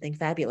have something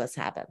fabulous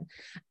happen.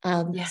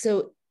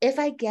 So if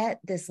I get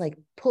this like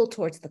pull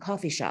towards the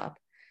coffee shop,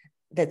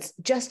 that's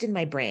just in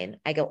my brain,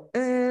 I go,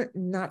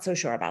 not so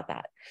sure about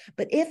that.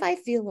 But if I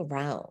feel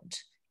around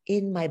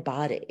in my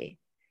body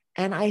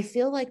and I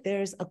feel like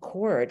there's a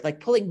cord,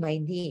 like pulling my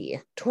knee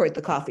toward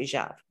the coffee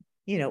shop,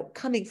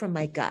 coming from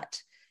my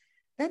gut,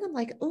 then I'm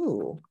like,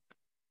 ooh,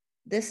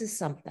 this is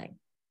something.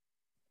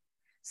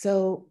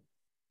 So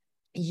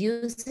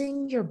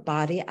using your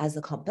body as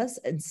a compass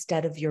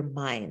instead of your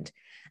mind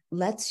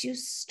lets you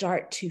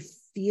start to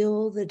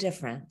feel the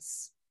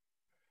difference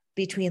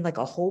between like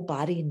a whole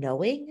body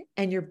knowing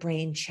and your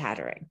brain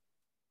chattering,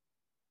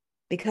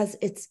 because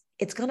it's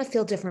going to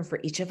feel different for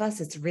each of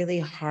us. It's really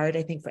hard,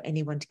 I think, for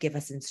anyone to give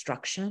us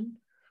instruction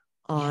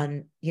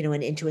on,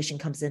 when intuition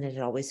comes in and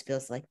it always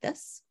feels like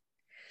this.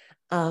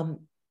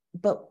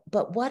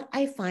 But what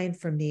I find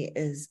for me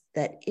is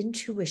that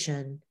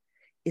intuition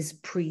is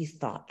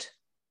pre-thought.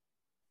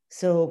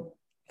 So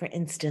for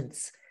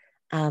instance,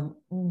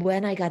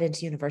 when I got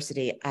into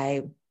university,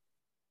 I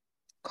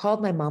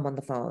called my mom on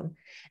the phone,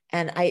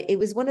 and it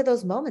was one of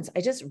those moments. I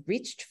just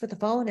reached for the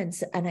phone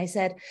and I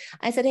said,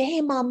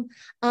 hey, Mom,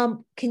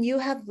 can you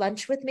have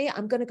lunch with me?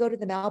 I'm going to go to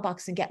the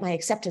mailbox and get my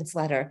acceptance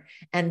letter,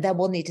 and then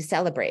we'll need to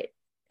celebrate.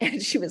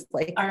 And she was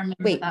like, I remember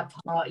wait, that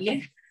part. Yeah.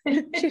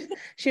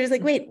 she was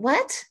like, wait,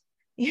 what?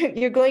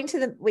 You're going to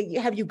the, wait,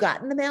 have you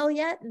gotten the mail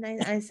yet? And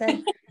I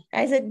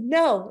said,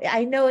 no,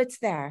 I know it's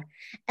there.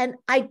 And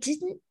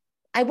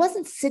I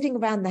wasn't sitting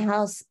around the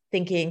house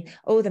thinking,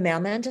 oh, the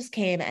mailman just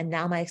came and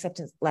now my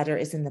acceptance letter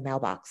is in the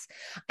mailbox.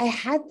 I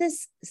had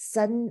this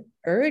sudden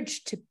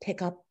urge to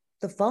pick up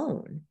the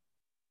phone.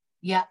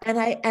 Yeah. And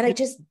I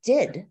just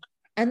did.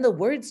 And the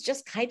words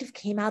just kind of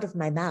came out of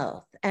my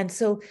mouth. And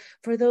so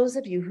for those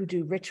of you who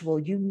do ritual,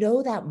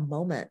 that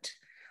moment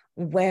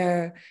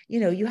where,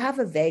 you have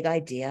a vague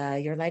idea.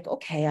 You're like,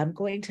 okay, I'm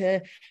going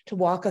to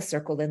walk a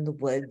circle in the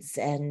woods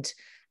and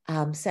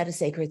set a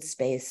sacred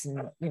space.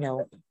 And,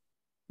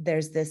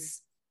 there's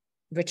this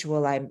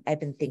ritual I've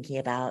been thinking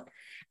about.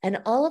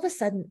 And all of a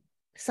sudden,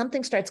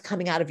 something starts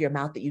coming out of your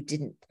mouth that you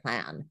didn't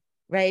plan,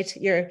 right?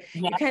 You're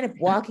kind of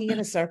walking in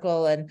a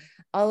circle, and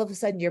all of a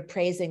sudden you're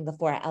praising the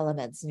 4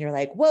 elements, and you're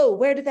like, whoa,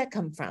 where did that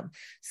come from?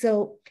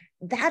 So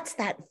that's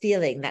that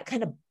feeling, that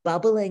kind of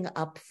bubbling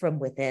up from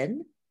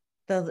within,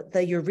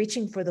 the you're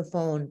reaching for the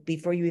phone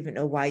before you even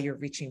know why you're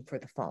reaching for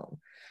the phone.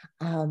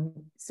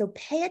 So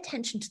pay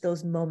attention to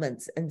those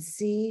moments and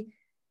see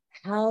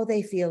how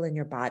they feel in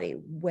your body,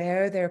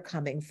 where they're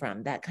coming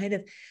from, that kind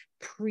of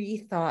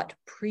pre-thought,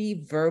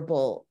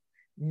 pre-verbal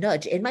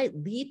nudge. It might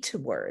lead to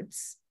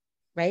words,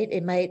 right?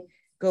 It might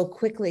go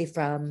quickly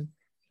from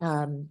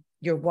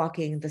you're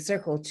walking the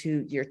circle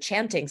to you're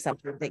chanting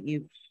something that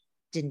you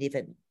didn't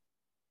even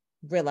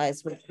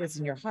realize what was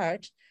in your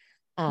heart.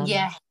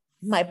 Yeah.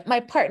 My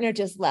partner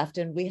just left,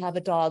 and we have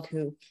a dog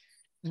who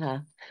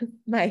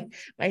my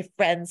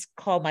friends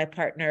call my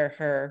partner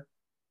her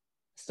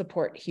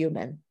support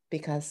human,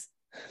 because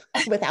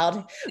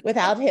without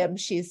him,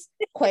 she's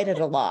quite at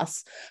a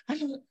loss.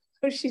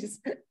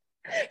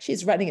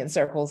 She's running in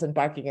circles and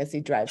barking as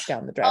he drives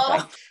down the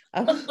driveway.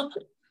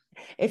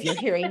 If you're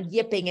hearing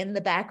yipping in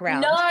the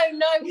background. No,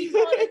 we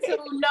can't at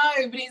all. No,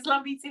 but it's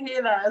lovely to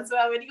hear that as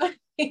well.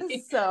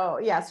 Anyway. So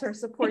yes, her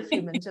support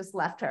human just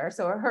left her.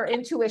 So her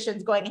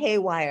intuition's going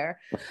haywire.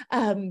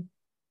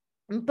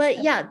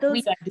 But yeah,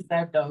 we don't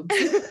deserve dogs.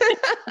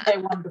 They're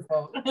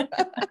wonderful.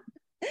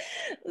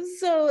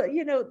 So,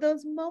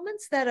 those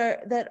moments that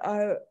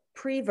are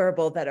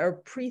pre-verbal, that are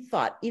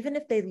pre-thought, even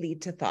if they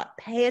lead to thought,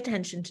 pay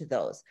attention to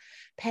those.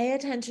 Pay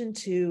attention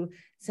to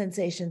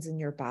sensations in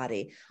your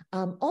body.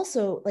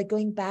 Also, like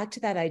going back to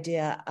that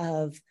idea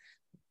of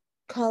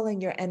calling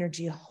your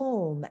energy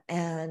home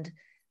and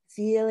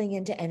feeling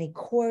into any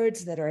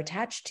cords that are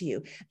attached to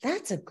you.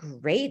 That's a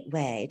great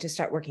way to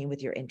start working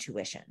with your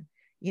intuition.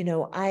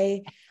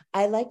 I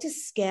like to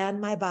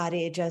scan my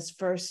body, just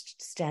first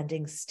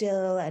standing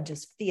still and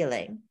just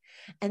feeling.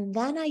 And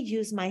then I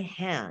use my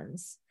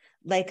hands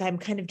like I'm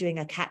kind of doing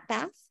a cat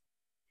bath.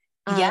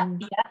 Yeah.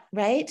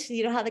 Right?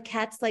 You know how the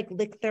cats like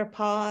lick their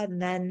paw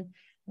and then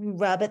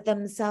rub at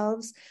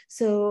themselves.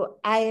 So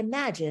I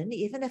imagine,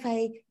 even if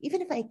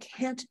I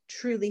can't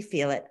truly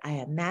feel it, I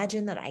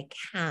imagine that I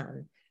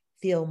can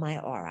feel my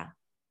aura.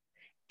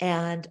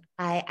 And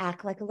I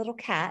act like a little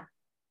cat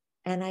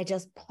and I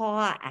just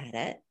paw at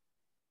it,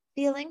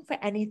 feeling for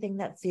anything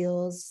that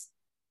feels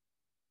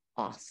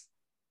off.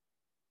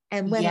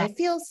 And when I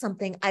feel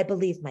something, I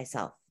believe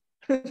myself.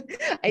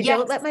 I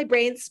don't let my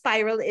brain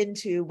spiral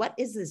into, what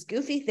is this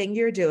goofy thing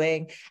you're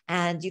doing?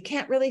 And you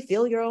can't really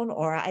feel your own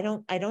aura. I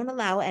don't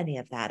allow any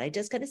of that. I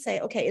just got to say,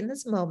 okay, in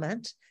this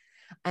moment,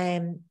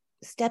 I'm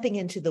stepping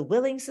into the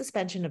willing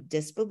suspension of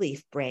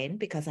disbelief brain,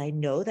 because I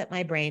know that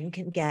my brain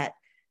can get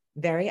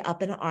very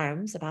up in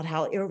arms about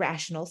how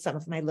irrational some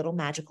of my little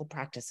magical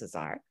practices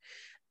are.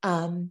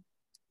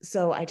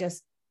 So I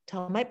just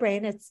tell my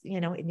brain it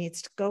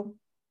needs to go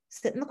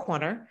sit in the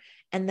corner,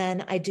 and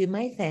then I do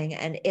my thing.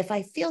 And if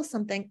I feel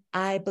something,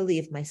 I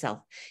believe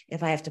myself.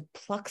 If I have to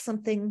pluck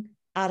something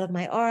out of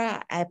my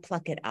aura, I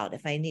pluck it out.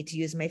 If I need to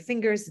use my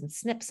fingers and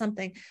snip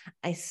something,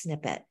 I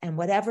snip it. And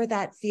whatever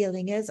that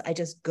feeling is, I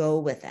just go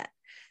with it.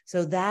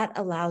 So that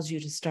allows you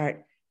to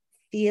start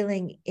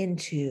feeling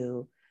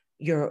into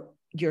your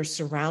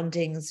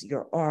surroundings,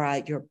 your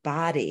aura, your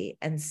body,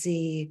 and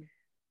see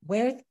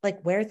where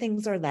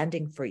things are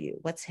landing for you,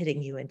 what's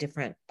hitting you in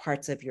different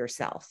parts of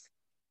yourself.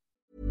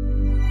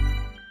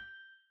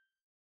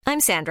 I'm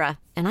Sandra,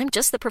 and I'm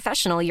just the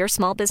professional your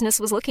small business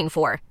was looking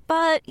for.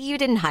 But you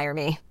didn't hire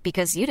me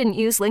because you didn't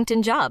use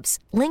LinkedIn Jobs.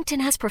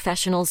 LinkedIn has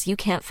professionals you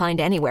can't find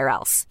anywhere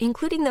else,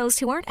 including those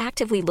who aren't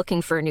actively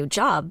looking for a new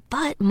job,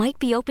 but might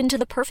be open to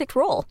the perfect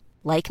role,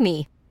 like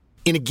me.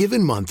 In a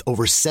given month,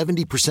 over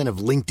 70% of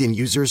LinkedIn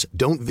users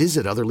don't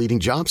visit other leading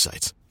job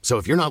sites. So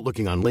if you're not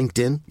looking on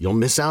LinkedIn, you'll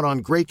miss out on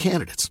great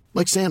candidates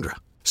like Sandra.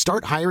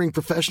 Start hiring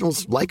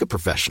professionals like a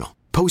professional.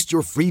 Post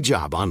your free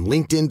job on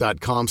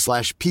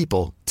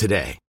linkedin.com/people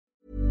today.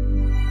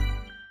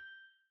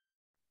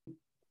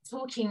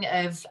 Talking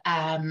of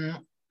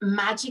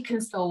magic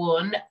and so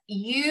on,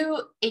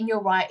 you in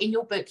your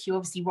book, you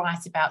obviously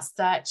write about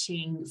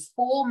searching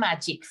for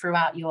magic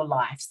throughout your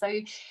life. So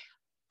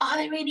are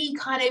there any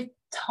kind of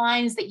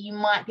times that you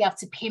might be able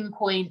to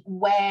pinpoint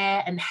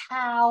where and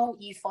how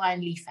you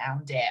finally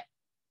found it?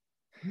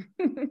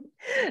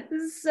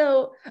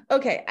 So,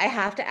 okay, I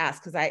have to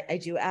ask, because I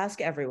do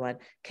ask everyone,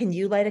 can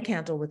you light a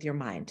candle with your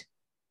mind?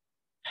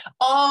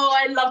 Oh,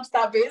 I loved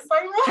that bit so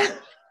much.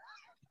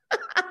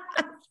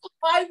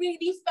 I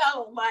really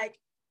felt like,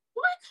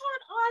 why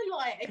can't I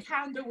light a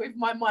candle with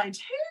my mind?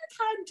 Who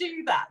can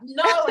do that?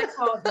 No, I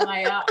can't,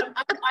 Maya.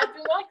 I've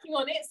been working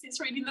on it since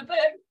reading the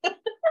book.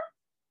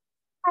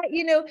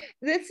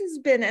 This has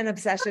been an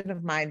obsession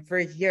of mine for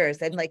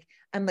years. I'm like,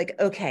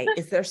 okay,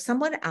 is there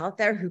someone out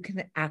there who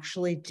can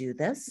actually do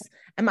this?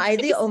 Am I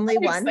the only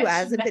one who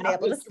hasn't been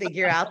able to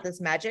figure out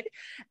this magic?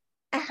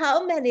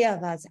 How many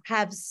of us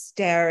have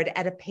stared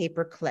at a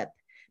paper clip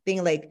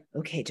being like,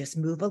 okay, just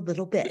move a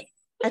little bit,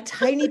 a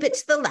tiny bit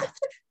to the left,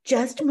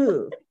 just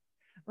move,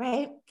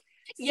 right?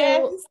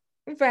 Yes.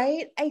 So,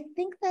 right. I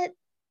think that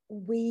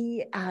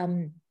we,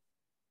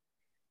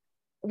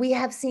 we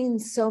have seen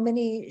so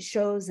many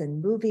shows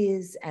and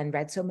movies and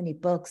read so many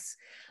books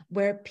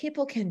where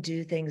people can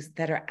do things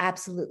that are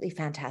absolutely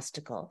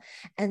fantastical.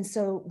 And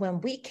so when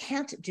we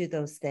can't do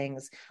those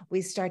things,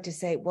 we start to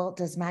say, well,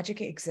 does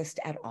magic exist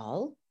at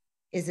all?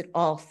 Is it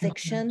all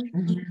fiction?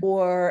 Mm-hmm.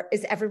 Or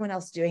is everyone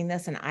else doing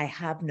this and I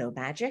have no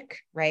magic,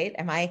 right?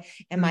 Am I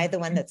the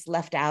one that's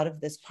left out of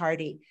this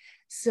party?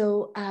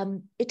 So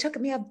it took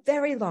me a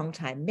very long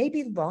time,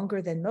 maybe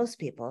longer than most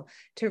people,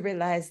 to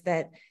realize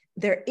that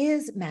there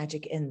is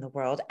magic in the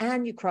world,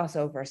 and you cross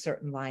over a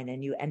certain line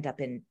and you end up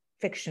in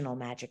fictional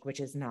magic, which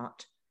is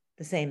not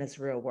the same as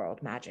real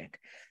world magic.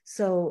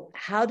 So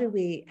how do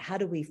we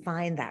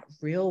find that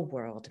real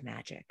world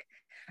magic?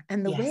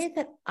 And the way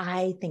that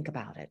I think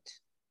about it,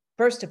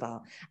 first of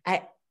all,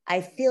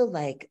 I feel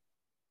like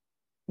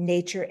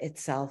nature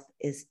itself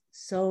is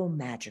so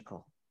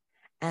magical.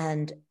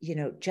 And,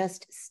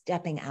 just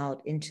stepping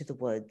out into the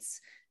woods,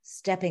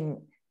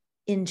 stepping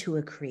into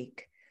a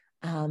creek,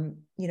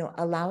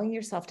 allowing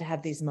yourself to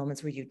have these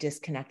moments where you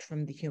disconnect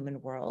from the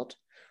human world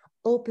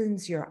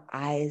opens your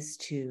eyes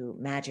to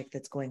magic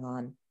that's going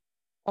on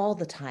all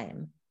the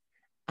time,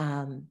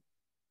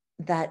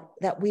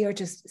 that we are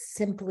just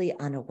simply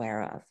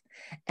unaware of.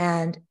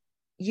 And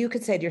you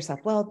could say to yourself,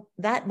 well,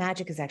 that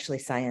magic is actually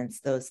science.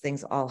 Those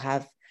things all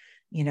have,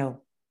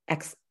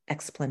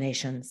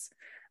 explanations.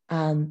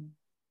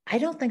 I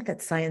don't think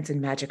that science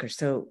and magic are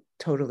so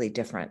totally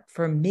different.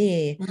 For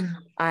me,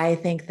 I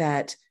think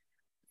that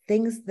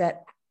things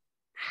that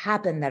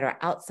happen that are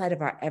outside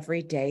of our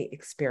everyday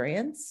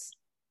experience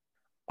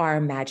are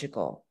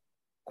magical.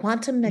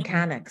 Quantum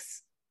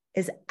mechanics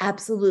is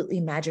absolutely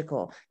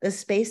magical. The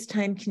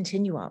space-time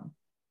continuum,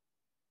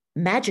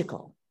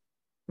 magical,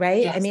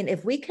 right? Yes. I mean,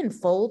 if we can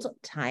fold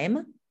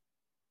time,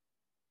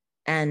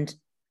 and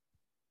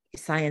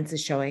science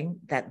is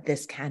showing that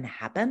this can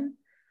happen,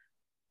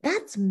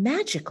 that's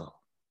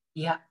magical.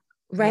 Yeah.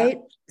 Right?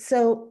 Yeah.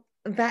 So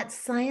that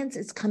science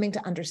is coming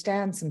to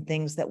understand some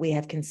things that we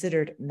have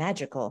considered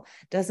magical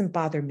doesn't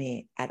bother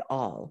me at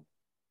all.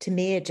 To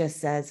me, it just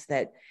says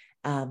that,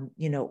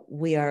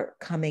 we are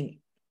coming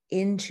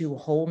into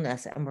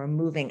wholeness and we're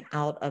moving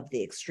out of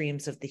the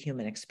extremes of the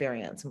human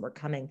experience. And we're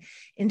coming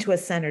into a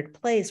centered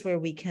place where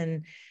we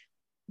can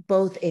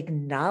both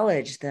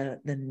acknowledge the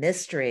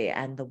mystery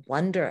and the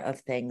wonder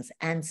of things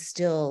and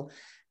still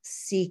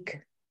seek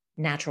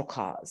natural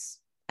cause.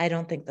 I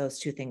don't think those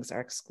two things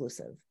are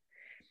exclusive.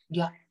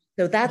 Yeah.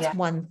 So that's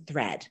one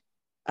thread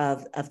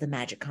of the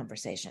magic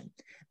conversation.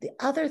 The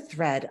other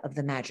thread of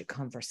the magic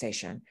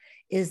conversation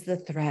is the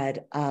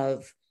thread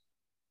of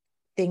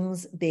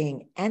things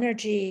being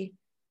energy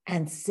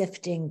and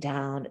sifting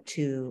down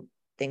to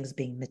things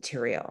being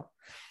material.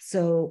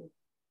 So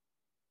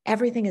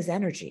everything is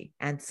energy,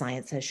 and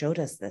science has showed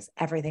us this.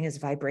 Everything is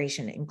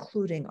vibration,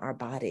 including our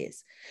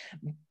bodies.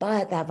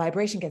 But that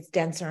vibration gets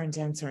denser and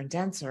denser and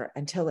denser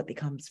until it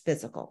becomes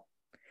physical.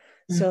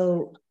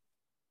 So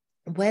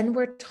when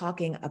we're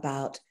talking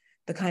about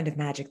the kind of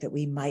magic that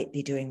we might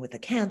be doing with a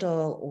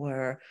candle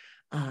or,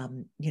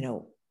 when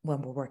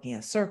we're working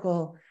a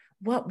circle,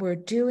 what we're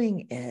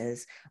doing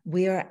is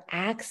we are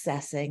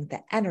accessing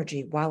the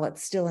energy while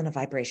it's still in a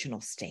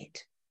vibrational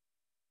state.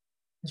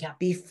 Yeah.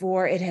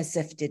 Before it has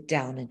sifted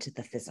down into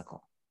the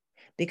physical,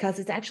 because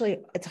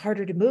it's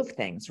harder to move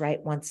things, right?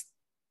 Once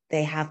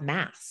they have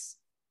mass,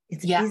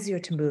 it's easier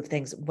to move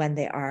things when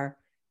they are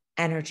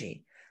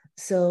energy.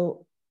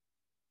 So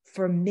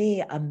for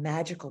me, a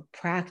magical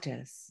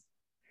practice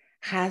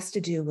has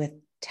to do with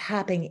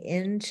tapping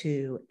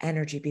into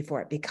energy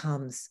before it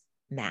becomes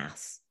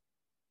mass,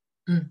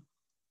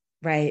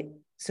 right?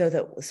 So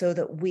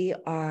that we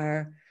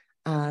are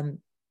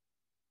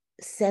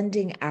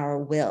sending our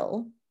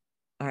will,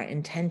 our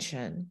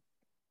intention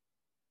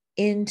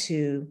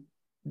into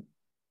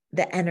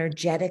the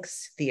energetic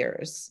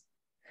spheres,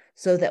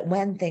 so that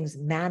when things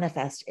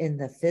manifest in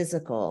the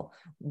physical,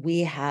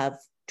 we have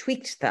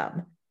tweaked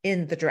them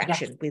in the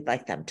direction we'd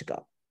like them to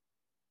go.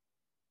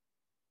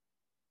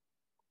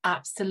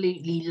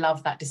 Absolutely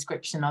love that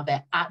description of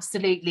it.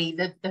 Absolutely.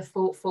 The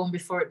thought form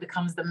before it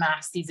becomes the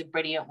mass is a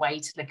brilliant way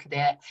to look at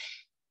it.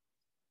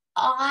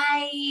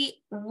 I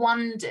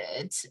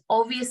wondered,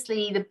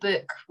 obviously the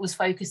book was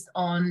focused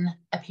on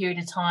a period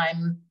of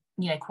time,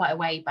 quite a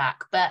way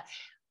back, but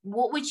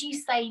what would you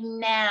say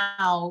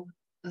now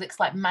looks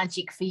like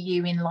magic for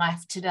you in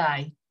life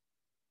today?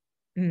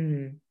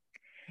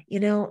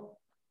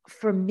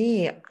 For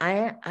me,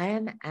 I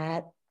am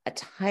at a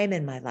time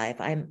in my life,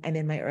 I'm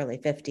in my early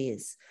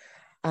 50s,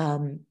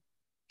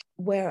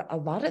 where a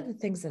lot of the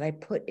things that I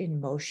put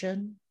in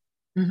motion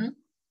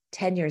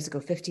 10 years ago,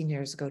 15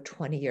 years ago,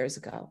 20 years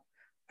ago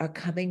are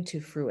coming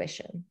to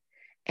fruition.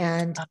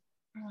 And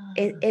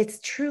it's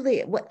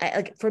truly,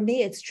 for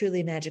me, it's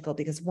truly magical,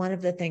 because one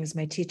of the things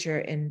my teacher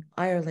in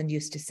Ireland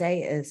used to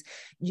say is,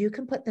 you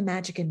can put the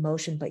magic in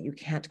motion, but you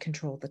can't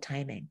control the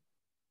timing.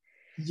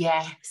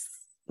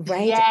 Yes.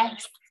 Right?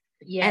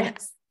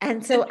 Yes.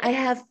 And so I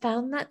have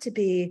found that to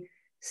be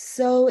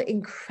so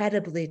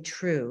incredibly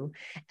true.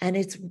 And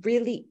it's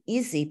really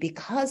easy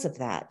because of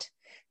that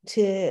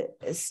to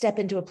step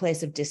into a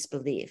place of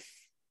disbelief.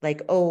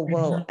 Like, oh,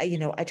 well,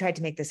 I tried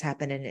to make this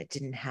happen and it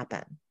didn't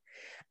happen.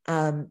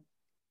 And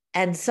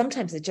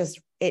sometimes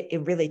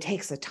it really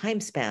takes a time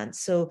span.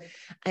 So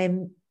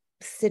I'm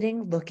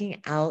sitting,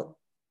 looking out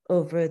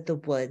over the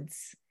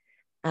woods,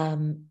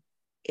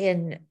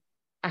 in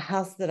a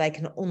house that I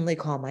can only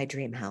call my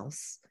dream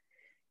house,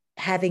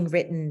 having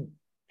written,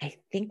 I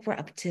think we're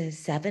up to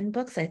 7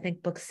 books. I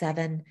think book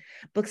seven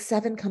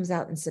comes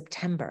out in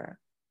September.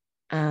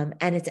 And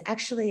it's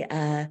actually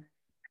a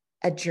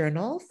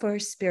journal for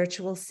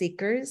spiritual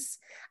seekers.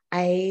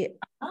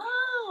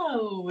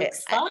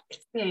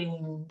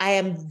 Exciting. I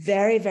am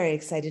very, very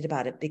excited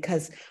about it,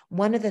 because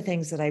one of the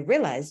things that I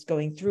realized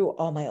going through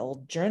all my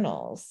old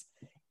journals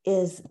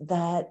is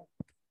that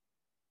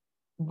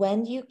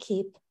when you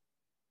keep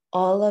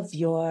all of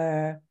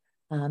your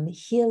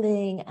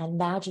healing and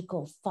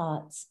magical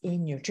thoughts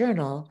in your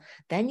journal,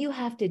 then you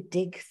have to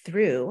dig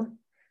through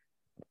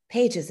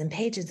pages and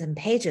pages and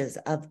pages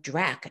of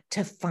Drac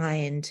to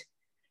find,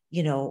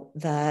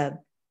 the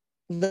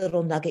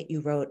little nugget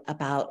you wrote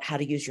about how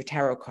to use your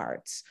tarot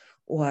cards,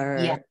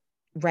 or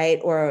right,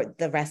 or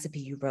the recipe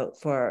you wrote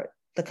for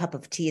the cup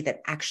of tea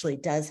that actually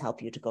does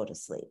help you to go to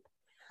sleep.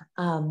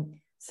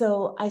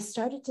 So I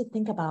started to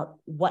think about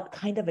what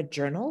kind of a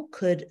journal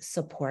could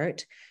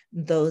support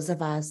those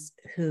of us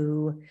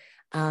who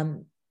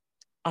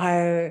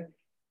are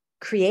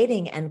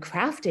creating and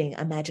crafting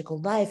a magical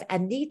life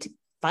and need to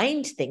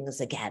find things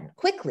again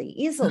quickly,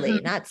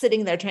 easily, not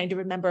sitting there trying to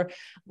remember,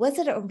 was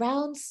it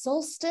around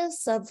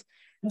solstice of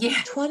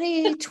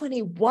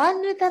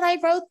 2021 that I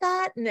wrote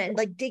that? And then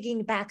like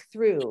digging back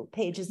through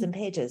pages and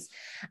pages.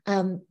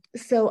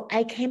 So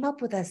I came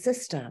up with a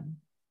system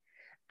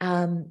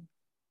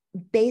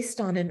based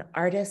on an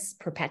artist's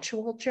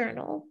perpetual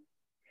journal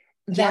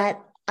that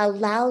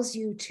allows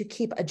you to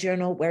keep a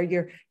journal where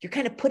you're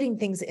kind of putting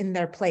things in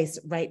their place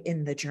right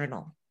in the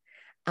journal.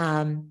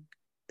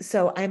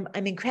 So I'm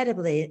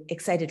incredibly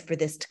excited for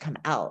this to come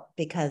out,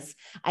 because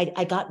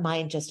I got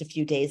mine just a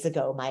few days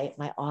ago,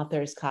 my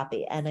author's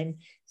copy, and I'm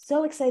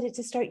so excited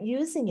to start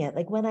using it.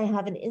 Like when I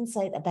have an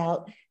insight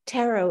about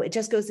tarot, it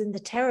just goes in the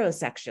tarot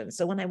section.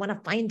 So when I want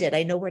to find it,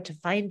 I know where to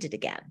find it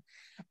again.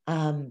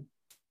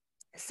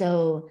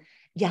 So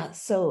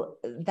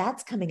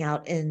that's coming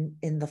out in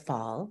the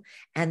fall.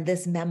 And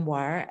this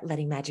memoir,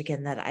 Letting Magic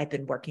In, that I've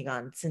been working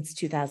on since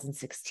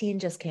 2016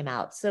 just came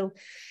out. So,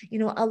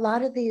 a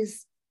lot of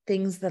these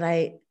things that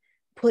I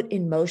put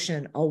in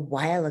motion a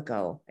while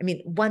ago. I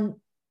mean, one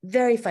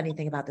very funny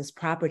thing about this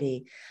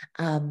property,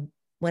 when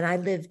I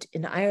lived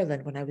in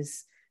Ireland, when I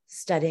was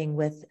studying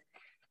with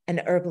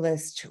an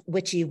herbalist,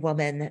 witchy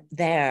woman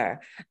there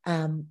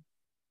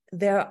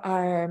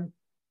are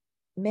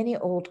many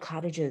old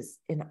cottages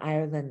in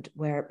Ireland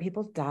where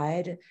people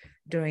died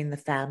during the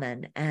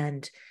famine,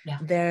 and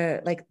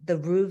they're like, the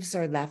roofs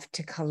are left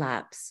to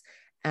collapse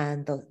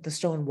and the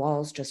stone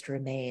walls just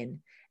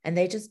remain, and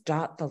they just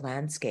dot the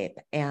landscape.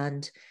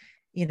 And,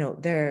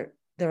 they're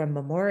a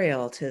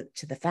memorial to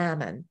the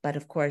famine. But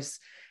of course,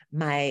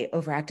 my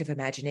overactive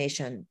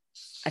imagination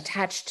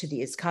attached to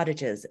these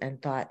cottages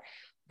and thought,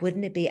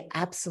 wouldn't it be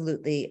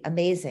absolutely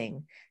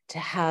amazing to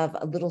have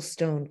a little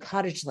stone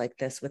cottage like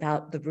this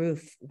without the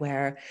roof,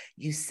 where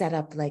you set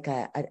up like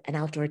an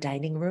outdoor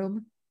dining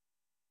room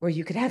where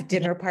you could have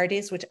dinner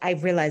parties, which I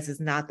realize is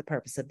not the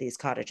purpose of these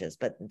cottages,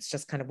 but it's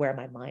just kind of where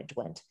my mind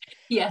went.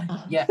 Yeah.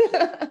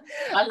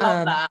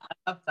 I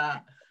love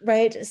that.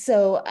 Right.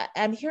 So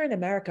I'm here in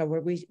America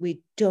where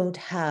we don't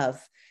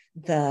have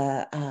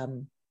the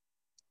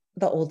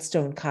old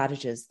stone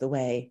cottages the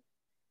way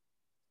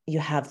you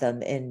have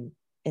them in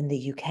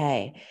the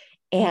UK.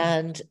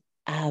 And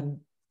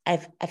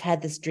I've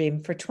had this dream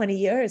for 20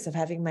 years of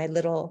having my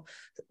little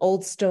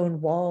old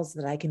stone walls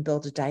that I can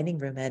build a dining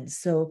room in.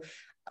 So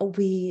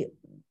we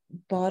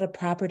bought a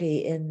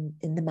property in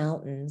the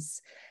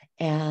mountains,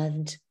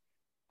 and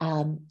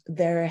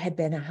there had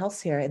been a house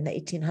here in the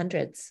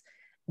 1800s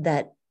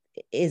that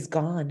is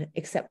gone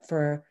except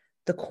for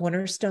the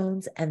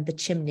cornerstones and the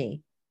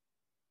chimney.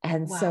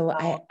 And so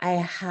I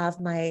have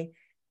my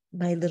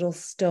little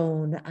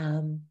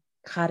stone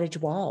cottage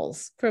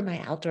walls for my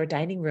outdoor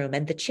dining room,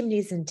 and the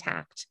chimney's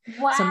intact.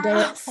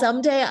 Wow.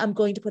 Someday I'm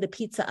going to put a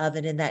pizza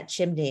oven in that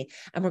chimney,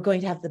 and we're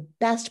going to have the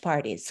best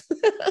parties.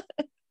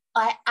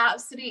 I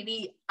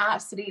absolutely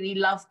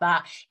love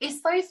that.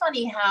 It's so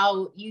funny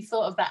how you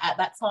thought of that at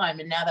that time,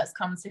 and now that's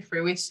come to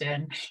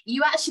fruition.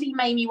 You actually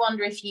made me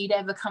wonder if you'd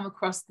ever come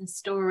across the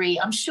story.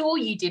 I'm sure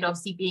you did,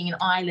 obviously being in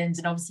Ireland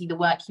and obviously the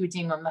work you were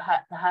doing on the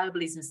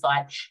herbalism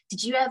side.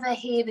 Did you ever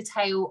hear the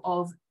tale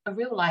of a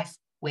real life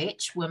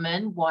witch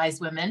woman,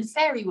 wise woman,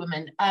 fairy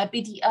woman,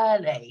 Biddy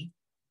Early?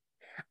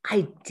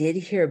 I did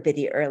hear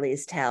Biddy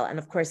Early's tale. And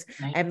of course,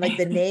 I'm like,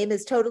 the name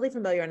is totally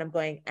familiar, and I'm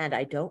going, and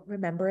I don't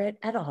remember it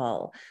at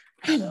all.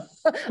 No,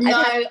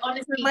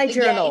 honestly, my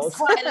journals. It's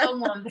quite a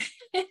long one.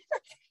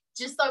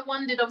 Just I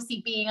wondered,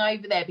 obviously being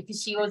over there,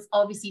 because she was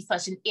obviously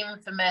such an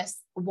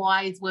infamous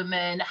wise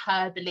woman,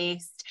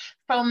 herbalist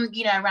from,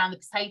 around the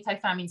potato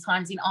famine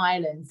times in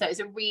Ireland. So it's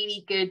a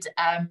really good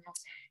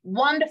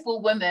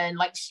wonderful woman.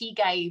 Like, she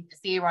gave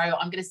zero,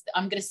 I'm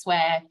gonna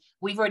swear,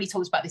 we've already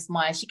talked about this,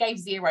 Maya, she gave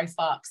zero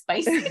fucks,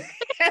 basically.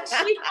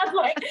 She had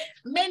like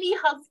many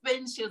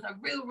husbands. She was a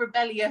real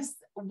rebellious,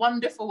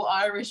 wonderful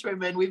Irish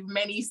woman with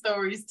many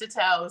stories to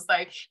tell. So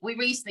we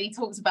recently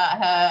talked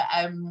about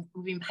her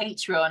within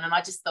Patreon, and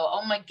I just thought,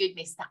 oh my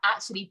goodness, to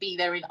actually be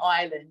there in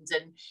Ireland,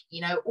 and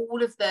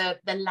all of the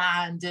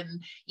land,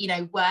 and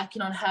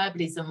working on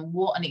herbalism,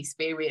 what an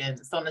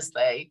experience,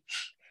 honestly.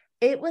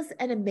 It was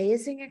an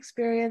amazing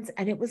experience.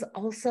 And it was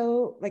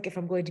also, like, if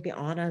I'm going to be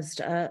honest,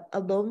 a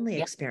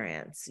lonely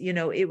experience.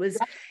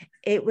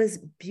 It was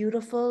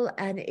beautiful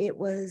and it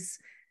was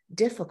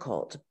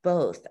difficult,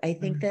 both. I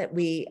think that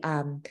we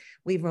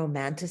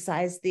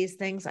romanticize these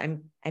things. I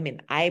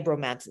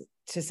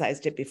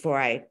romanticized it before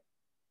I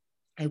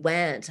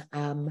went.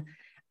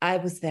 I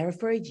was there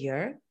for a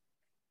year,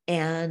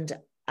 and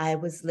I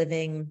was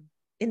living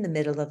in the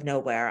middle of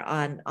nowhere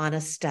on a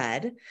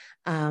stud.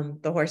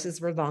 The horses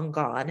were long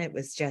gone. It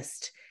was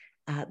just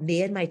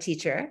me and my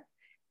teacher,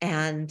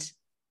 and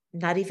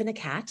not even a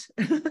cat,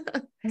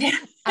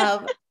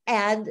 and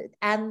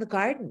the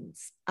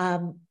gardens.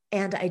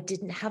 And I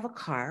didn't have a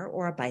car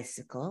or a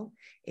bicycle.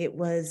 It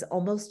was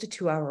almost a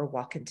 2-hour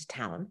walk into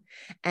town.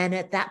 And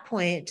at that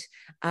point,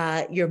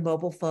 your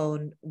mobile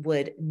phone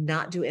would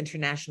not do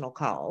international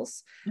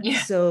calls.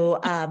 Yeah.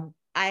 So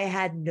I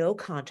had no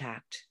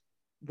contact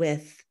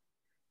with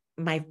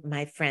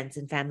my friends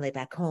and family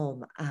back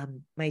home.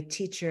 My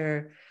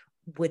teacher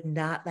would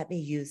not let me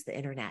use the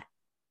internet.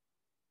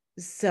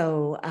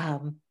 So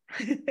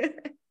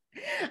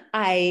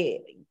I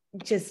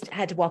just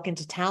had to walk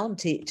into town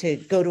to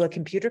go to a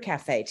computer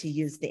cafe to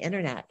use the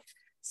internet.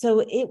 So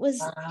it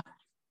was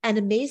an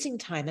amazing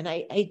time. And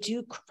I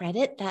do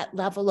credit that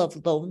level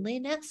of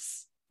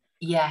loneliness.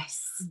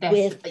 Yes.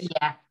 With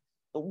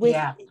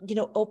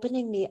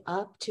opening me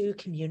up to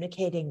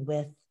communicating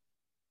with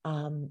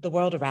the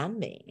world around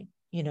me,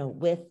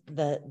 with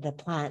the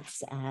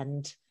plants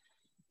and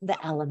the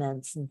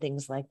elements and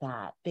things like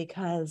that.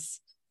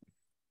 Because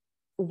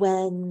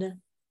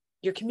when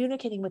you're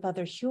communicating with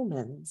other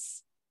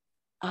humans,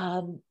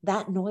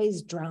 that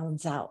noise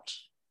drowns out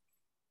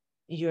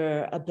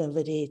your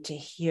ability to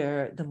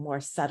hear the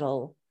more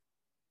subtle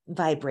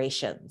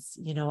vibrations.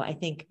 I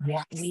think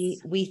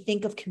we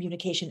think of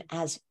communication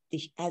as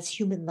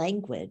human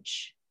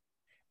language.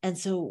 And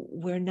so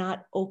we're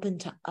not open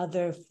to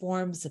other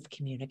forms of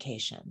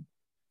communication,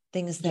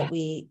 things that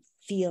we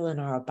feel in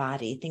our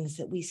body, things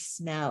that we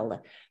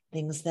smell,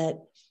 things that,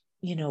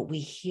 we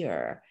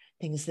hear,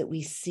 things that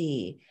we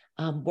see.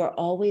 We're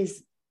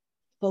always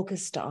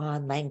focused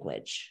on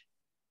language.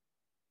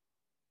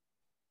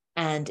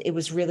 And it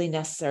was really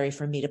necessary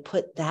for me to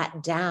put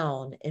that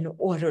down in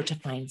order to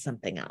find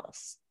something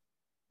else.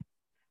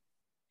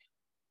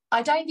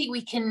 I don't think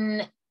we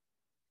can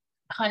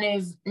kind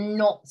of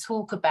not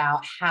talk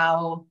about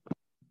how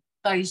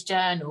those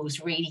journals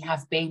really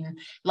have been,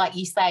 like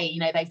you say,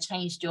 they've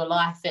changed your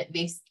life at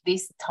this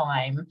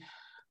time.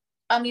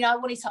 I mean, I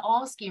wanted to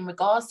ask you in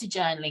regards to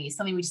journaling. It's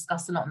something we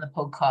discuss a lot on the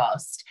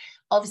podcast.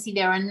 Obviously,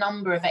 there are a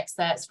number of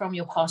excerpts from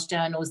your past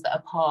journals that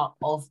are part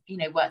of,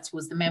 work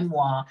towards the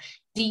memoir.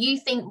 Do you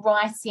think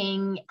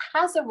writing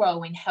has a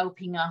role in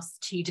helping us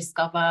to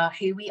discover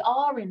who we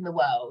are in the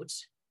world?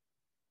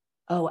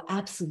 Oh,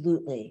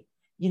 absolutely.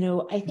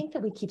 I think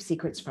that we keep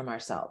secrets from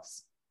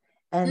ourselves.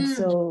 And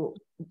so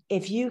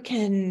if you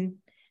can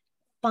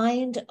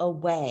find a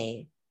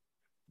way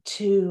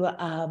to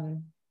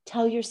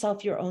tell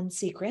yourself your own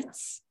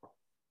secrets.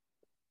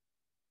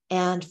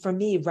 And for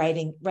me,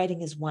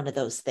 writing is one of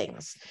those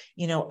things.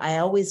 I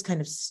always kind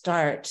of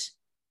start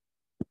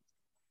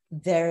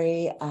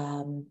very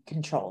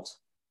controlled.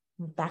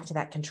 Back to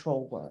that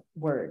control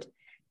word.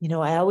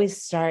 I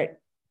always start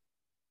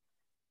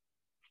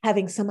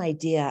having some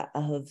idea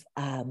of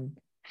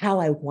how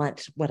I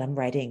want what I'm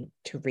writing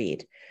to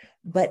read.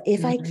 But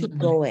if I keep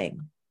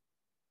going,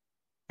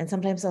 and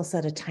sometimes I'll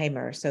set a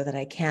timer so that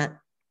I can't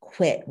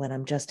quit when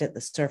I'm just at the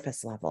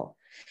surface level.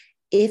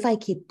 If I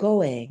keep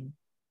going,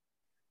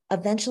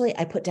 eventually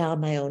I put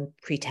down my own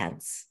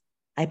pretense.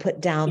 I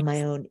put down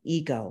my own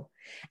ego,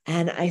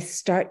 and I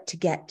start to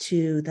get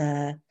to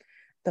the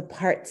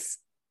parts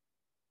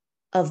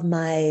of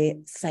my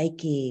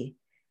psyche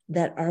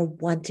that are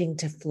wanting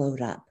to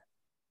float up.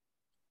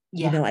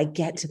 I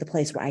get to the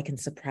place where I can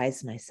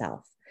surprise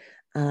myself.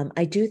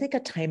 I do think a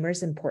timer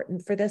is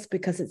important for this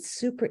because it's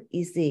super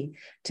easy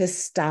to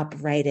stop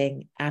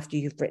writing after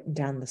you've written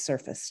down the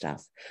surface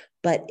stuff.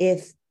 But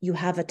if you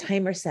have a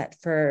timer set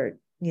for,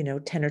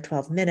 10 or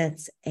 12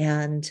 minutes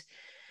and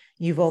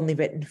you've only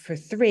written for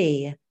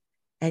 3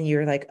 and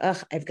you're like,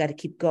 ugh, I've got to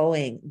keep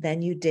going,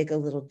 then you dig a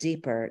little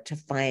deeper to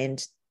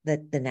find the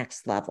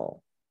next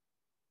level.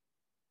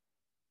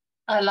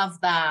 I love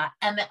that.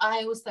 And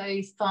I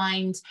also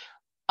find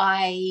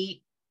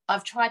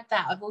I've tried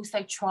that. I've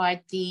also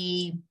tried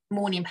the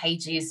morning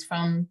pages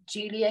from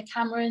Julia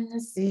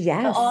Cameron's The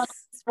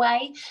Artist's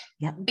Way.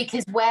 Yep.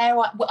 Because where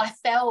I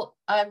felt,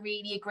 I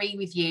really agree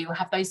with you, I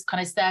have those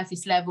kind of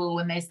surface level,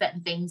 and there's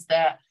certain things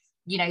that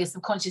your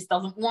subconscious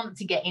doesn't want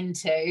to get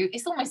into.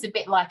 It's almost a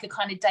bit like a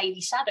kind of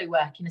daily shadow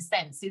work in a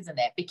sense, isn't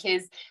it?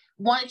 Because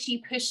once you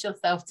push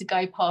yourself to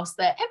go past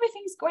the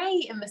everything's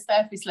great and the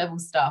surface level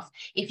stuff,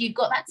 if you've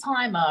got that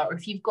timer, or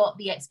if you've got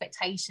the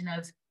expectation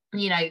of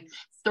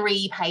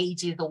 3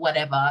 pages or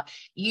whatever,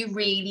 you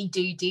really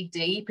do dig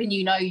deep, and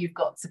you've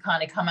got to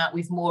kind of come out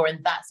with more,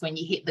 and that's when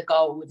you hit the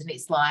gold, and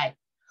it's like,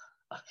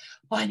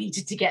 I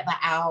needed to get that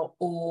out,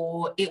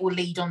 or it will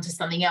lead on to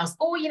something else,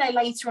 or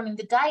later on in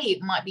the day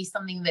it might be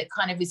something that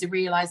kind of is a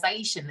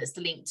realization that's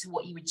linked to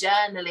what you were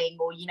journaling,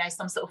 or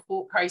some sort of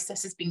thought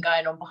process has been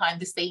going on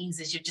behind the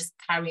scenes as you're just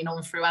carrying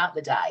on throughout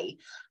the day.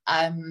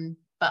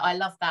 But I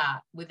love that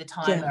with the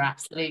timer. Yeah.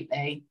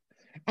 Absolutely.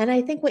 And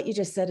I think what you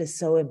just said is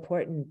so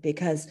important,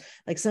 because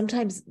like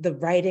sometimes the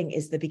writing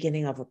is the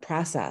beginning of a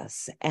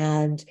process,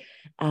 and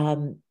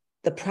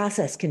the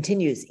process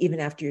continues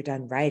even after you're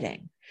done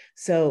writing.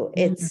 So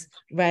it's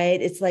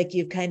right. It's like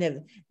you've kind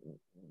of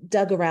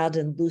dug around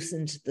and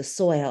loosened the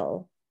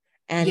soil.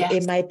 And yes,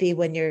 it might be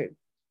when you're,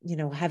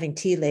 having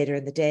tea later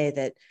in the day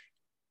that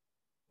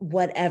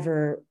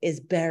whatever is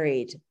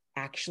buried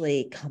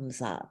actually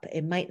comes up.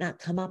 It might not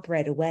come up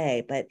right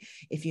away, but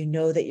if you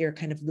know that you're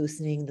kind of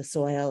loosening the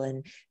soil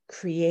and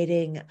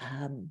creating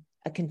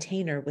a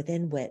container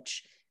within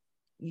which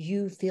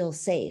you feel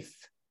safe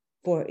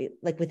for,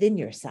 like within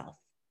yourself,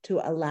 to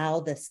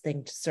allow this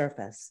thing to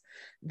surface,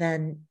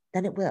 then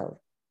it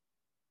will.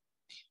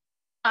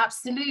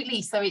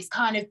 Absolutely. So it's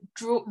kind of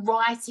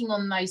writing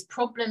on those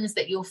problems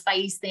that you're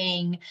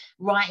facing,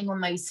 writing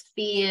on those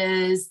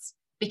fears,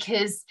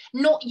 because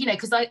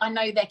because I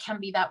know there can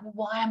be that, well,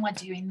 why am I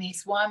doing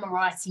this? Why am I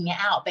writing it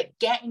out? But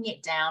getting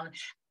it down,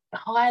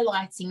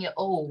 highlighting it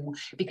all,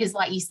 because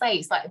like you say,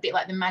 it's like a bit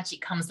like the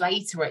magic comes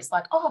later, where it's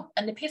like, oh,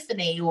 an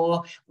epiphany,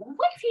 or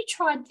what if you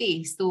tried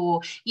this, or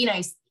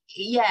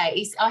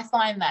I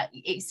find that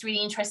it's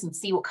really interesting to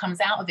see what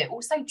comes out of it.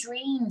 Also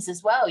dreams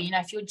as well,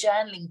 if you're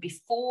journaling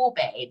before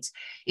bed,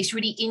 it's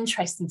really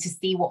interesting to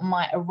see what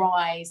might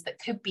arise that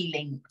could be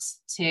linked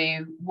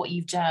to what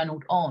you've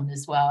journaled on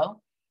as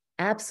well.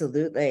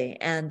 Absolutely.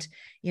 And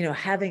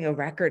having a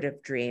record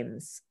of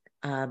dreams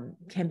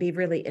can be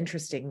really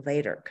interesting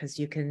later, because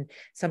you can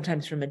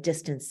sometimes from a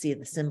distance see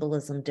the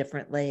symbolism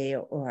differently,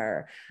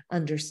 or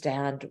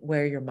understand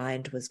where your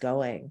mind was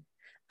going.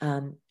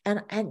 And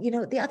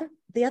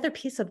the other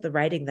piece of the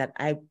writing that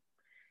I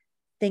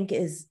think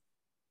is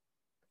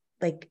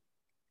like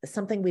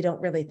something we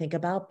don't really think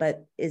about,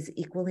 but is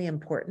equally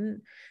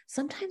important.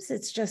 Sometimes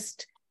it's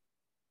just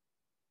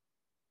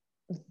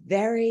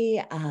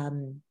very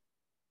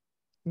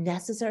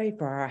necessary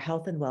for our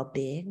health and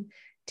well-being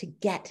to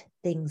get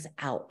things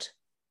out,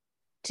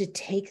 to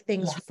take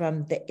things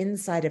from the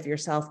inside of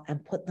yourself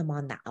and put them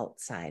on the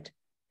outside,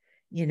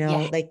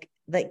 like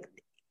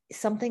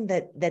something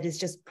that is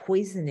just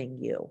poisoning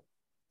you,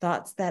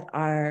 thoughts that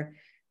are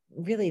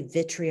really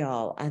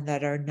vitriol and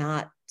that are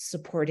not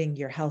supporting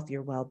your health,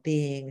 your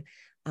well-being,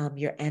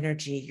 your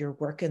energy, your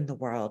work in the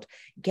world.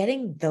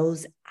 Getting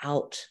those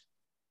out,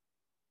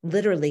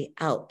 literally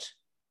out,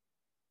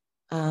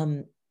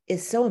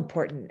 is so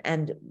important.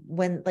 And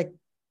when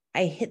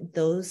I hit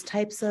those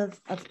types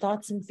of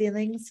thoughts and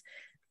feelings,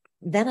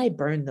 then I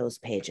burn those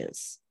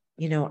pages.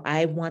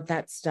 I want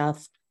that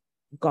stuff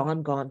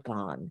gone, gone,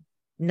 gone.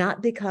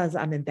 Not because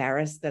I'm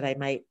embarrassed that I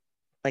might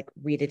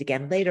read it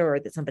again later, or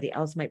that somebody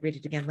else might read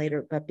it again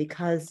later, but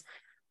because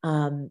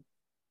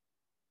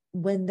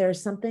when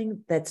there's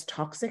something that's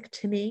toxic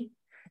to me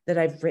that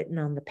I've written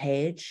on the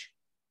page,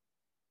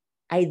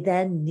 I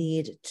then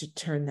need to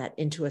turn that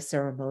into a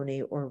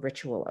ceremony or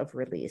ritual of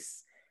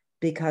release,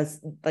 because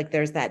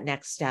there's that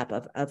next step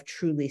of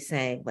truly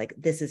saying,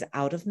 this is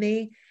out of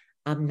me.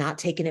 I'm not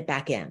taking it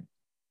back in.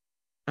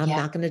 I'm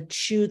not going to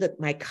chew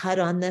my cud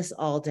on this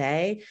all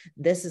day.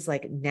 This is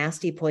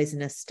nasty,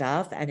 poisonous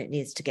stuff, and it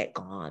needs to get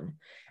gone.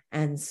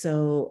 And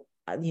so,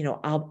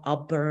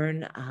 I'll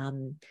burn.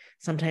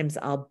 Sometimes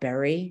I'll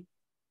bury,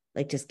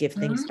 just give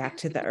things back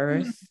to the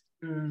earth.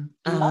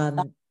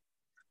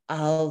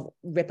 I'll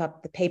rip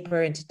up the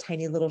paper into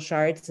tiny little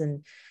shards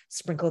and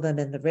sprinkle them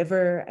in the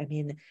river. I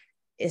mean,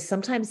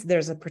 sometimes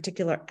there's a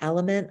particular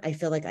element I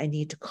feel like I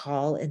need to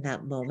call in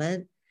that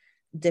moment,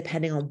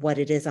 depending on what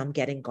it is I'm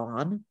getting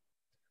gone.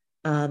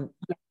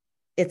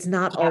 It's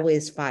not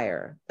always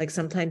fire.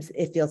 Sometimes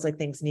it feels like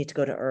things need to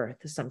go to earth.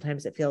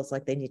 Sometimes it feels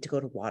like they need to go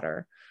to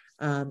water.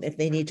 If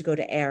they need to go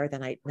to air,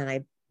 then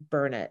I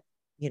burn it,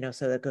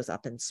 so that it goes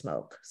up in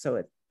smoke.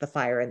 So the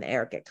fire and the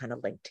air get kind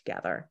of linked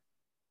together.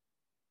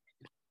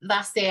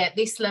 That's it.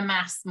 This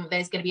Lamass,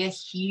 there's going to be a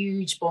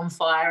huge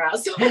bonfire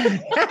outside.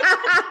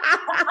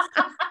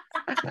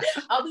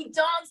 I'll be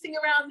dancing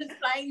around the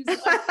flames,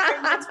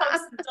 bringing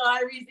some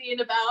diaries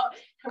in about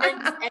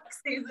horrendous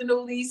exes and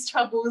all these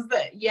troubles.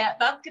 That's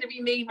going to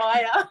be me,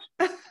 Maya.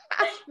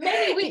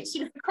 Many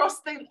witches across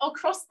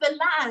the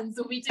lands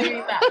will be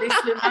doing that this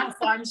Lamass,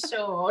 I'm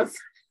sure.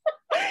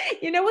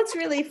 What's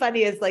really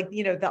funny is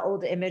the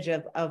old image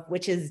of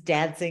witches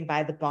dancing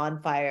by the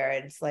bonfire.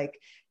 And it's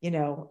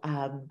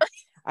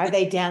Are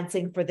they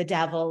dancing for the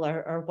devil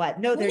or what?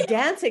 No, they're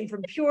dancing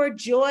from pure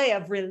joy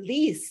of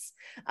release,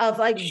 of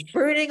like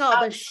burning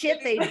all the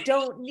shit they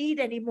don't need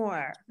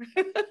anymore.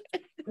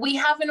 We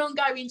have an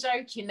ongoing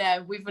joke in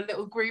there with a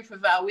little group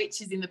of our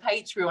witches in the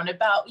Patreon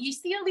about, you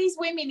see all these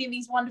women in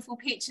these wonderful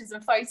pictures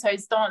and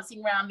photos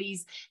dancing around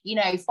these,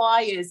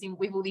 fires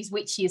with all these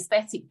witchy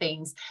aesthetic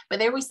things. But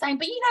they're always saying,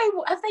 but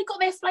have they got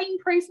their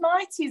flame-proof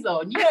nighties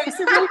on? It's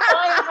a real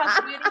fire has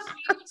a really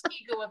huge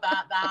giggle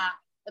about that.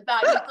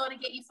 About you've got to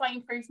get your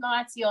flame-proof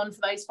nightie on for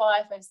those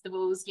fire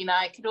festivals.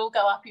 It could all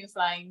go up in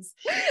flames.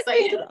 So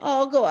it could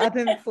all go up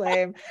in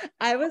flame.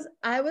 I was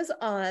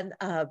on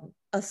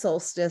a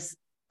solstice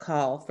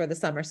call for the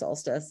summer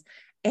solstice,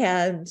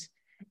 and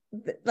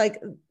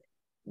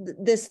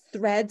this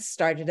thread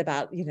started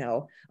about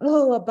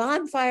a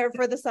bonfire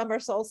for the summer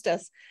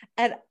solstice,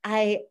 and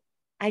I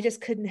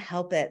just couldn't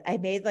help it. I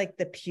made like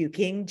the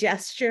puking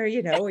gesture,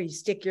 where you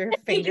stick your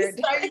finger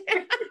down.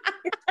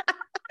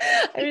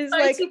 I was so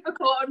like,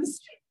 typical on the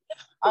street.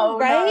 Oh,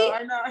 right? No,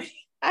 I know.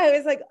 I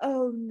was like,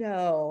 oh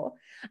no.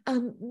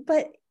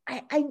 But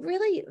I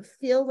really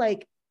feel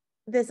like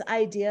this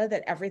idea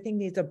that everything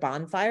needs a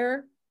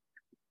bonfire.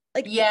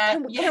 Like,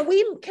 can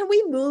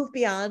we move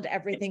beyond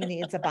everything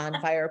needs a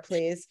bonfire,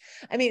 please?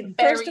 I mean,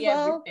 first of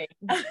all,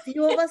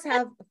 few of us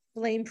have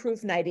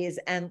flame-proof nighties,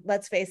 and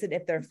let's face it,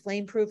 if they're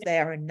flame-proof, they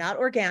are not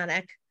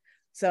organic.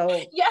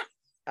 So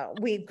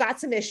we've got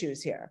some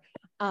issues here.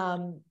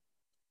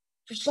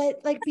 But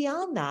like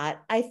beyond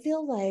that, I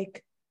feel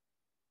like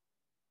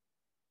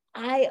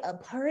a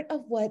part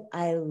of what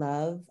I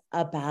love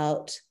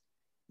about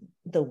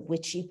the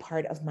witchy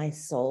part of my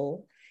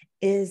soul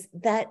is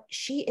that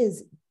she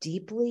is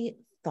deeply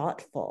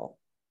thoughtful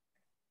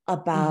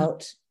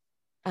about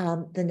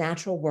the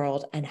natural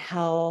world and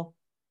how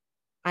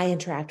I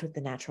interact with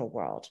the natural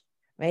world,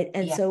 right?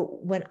 And so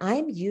when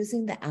I'm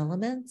using the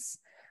elements,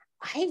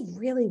 I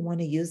really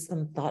want to use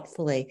them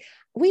thoughtfully.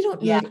 We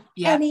don't need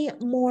any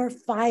more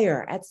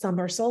fire at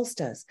summer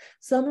solstice.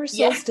 Summer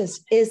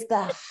solstice is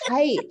the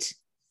height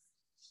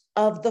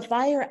of the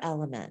fire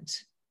element.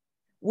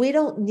 We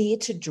don't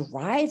need to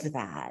drive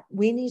that.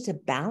 We need to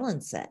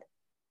balance it.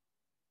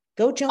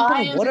 Go jump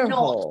in a water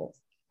hole.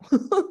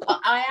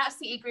 I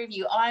absolutely agree with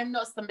you. I'm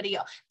not somebody,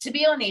 to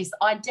be honest,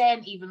 I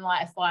daren't even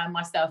light a fire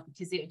myself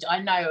because I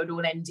know it would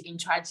all end in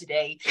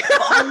tragedy.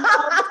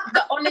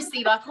 But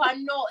honestly, like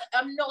I'm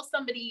not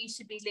somebody you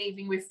should be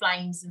leaving with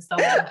flames and so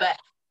on. But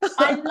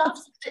I love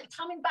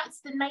coming back to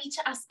the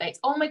nature aspect.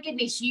 Oh my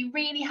goodness, you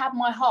really have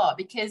my heart,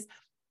 because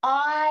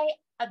I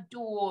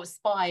adore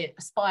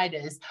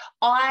spiders.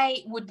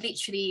 I would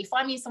literally, if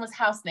I'm in someone's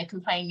house and they're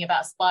complaining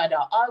about a spider,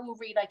 I will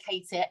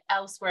relocate it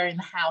elsewhere in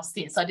the house,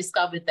 since I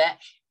discovered that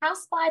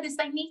house spiders,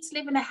 they need to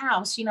live in a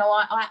house.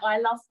 I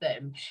love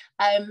them.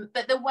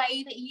 But the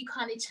way that you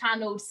kind of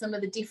channeled some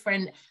of the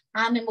different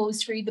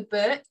animals through the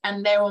book,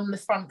 and they're on the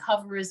front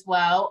cover as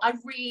well, I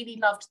really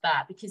loved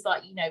that, because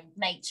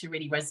nature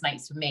really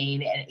resonates with me.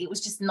 And it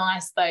was just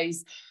nice,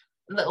 those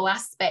little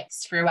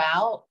aspects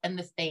throughout, and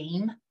the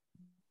theme.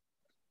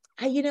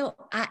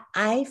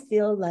 I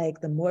feel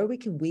like the more we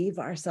can weave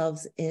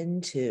ourselves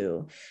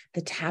into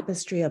the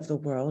tapestry of the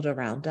world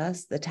around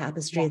us, the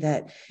tapestry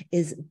that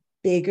is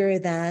bigger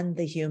than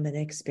the human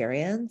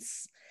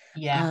experience,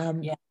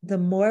 the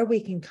more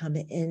we can come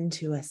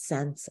into a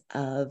sense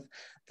of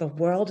the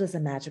world as a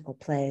magical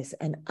place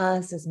and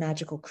us as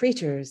magical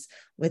creatures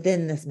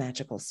within this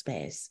magical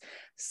space.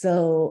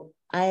 So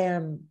I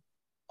am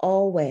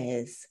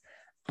always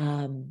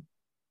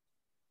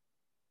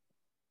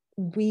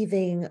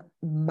weaving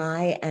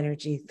my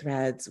energy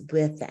threads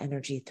with the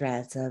energy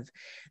threads of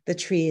the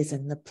trees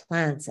and the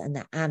plants and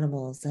the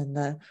animals and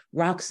the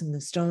rocks and the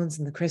stones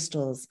and the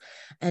crystals,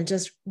 and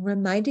just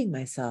reminding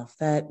myself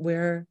that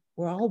we're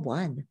all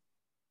one.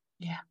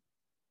 Yeah,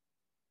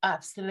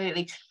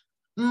 absolutely.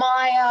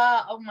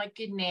 Oh my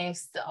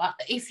goodness,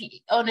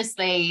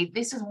 honestly,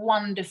 this is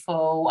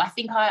wonderful. I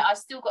think I've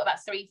still got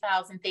about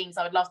 3,000 things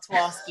I would love to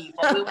ask you,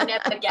 but we will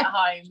never get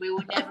home. We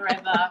will never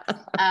ever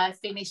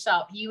finish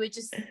up. You were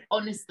just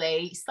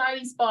honestly so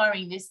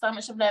inspiring. There's so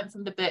much I've learned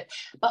from the book,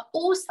 but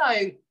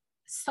also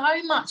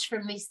so much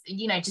from this,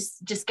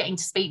 just getting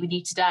to speak with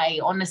you today.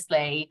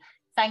 Honestly,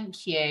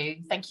 thank you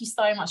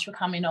so much for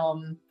coming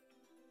on.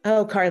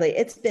 Oh, Carly,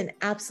 it's been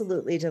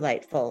absolutely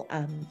delightful.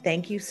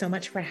 Thank you so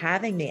much for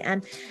having me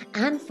and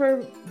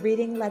for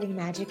reading Letting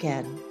Magic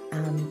In.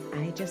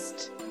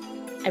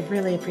 I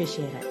really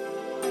appreciate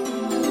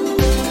it.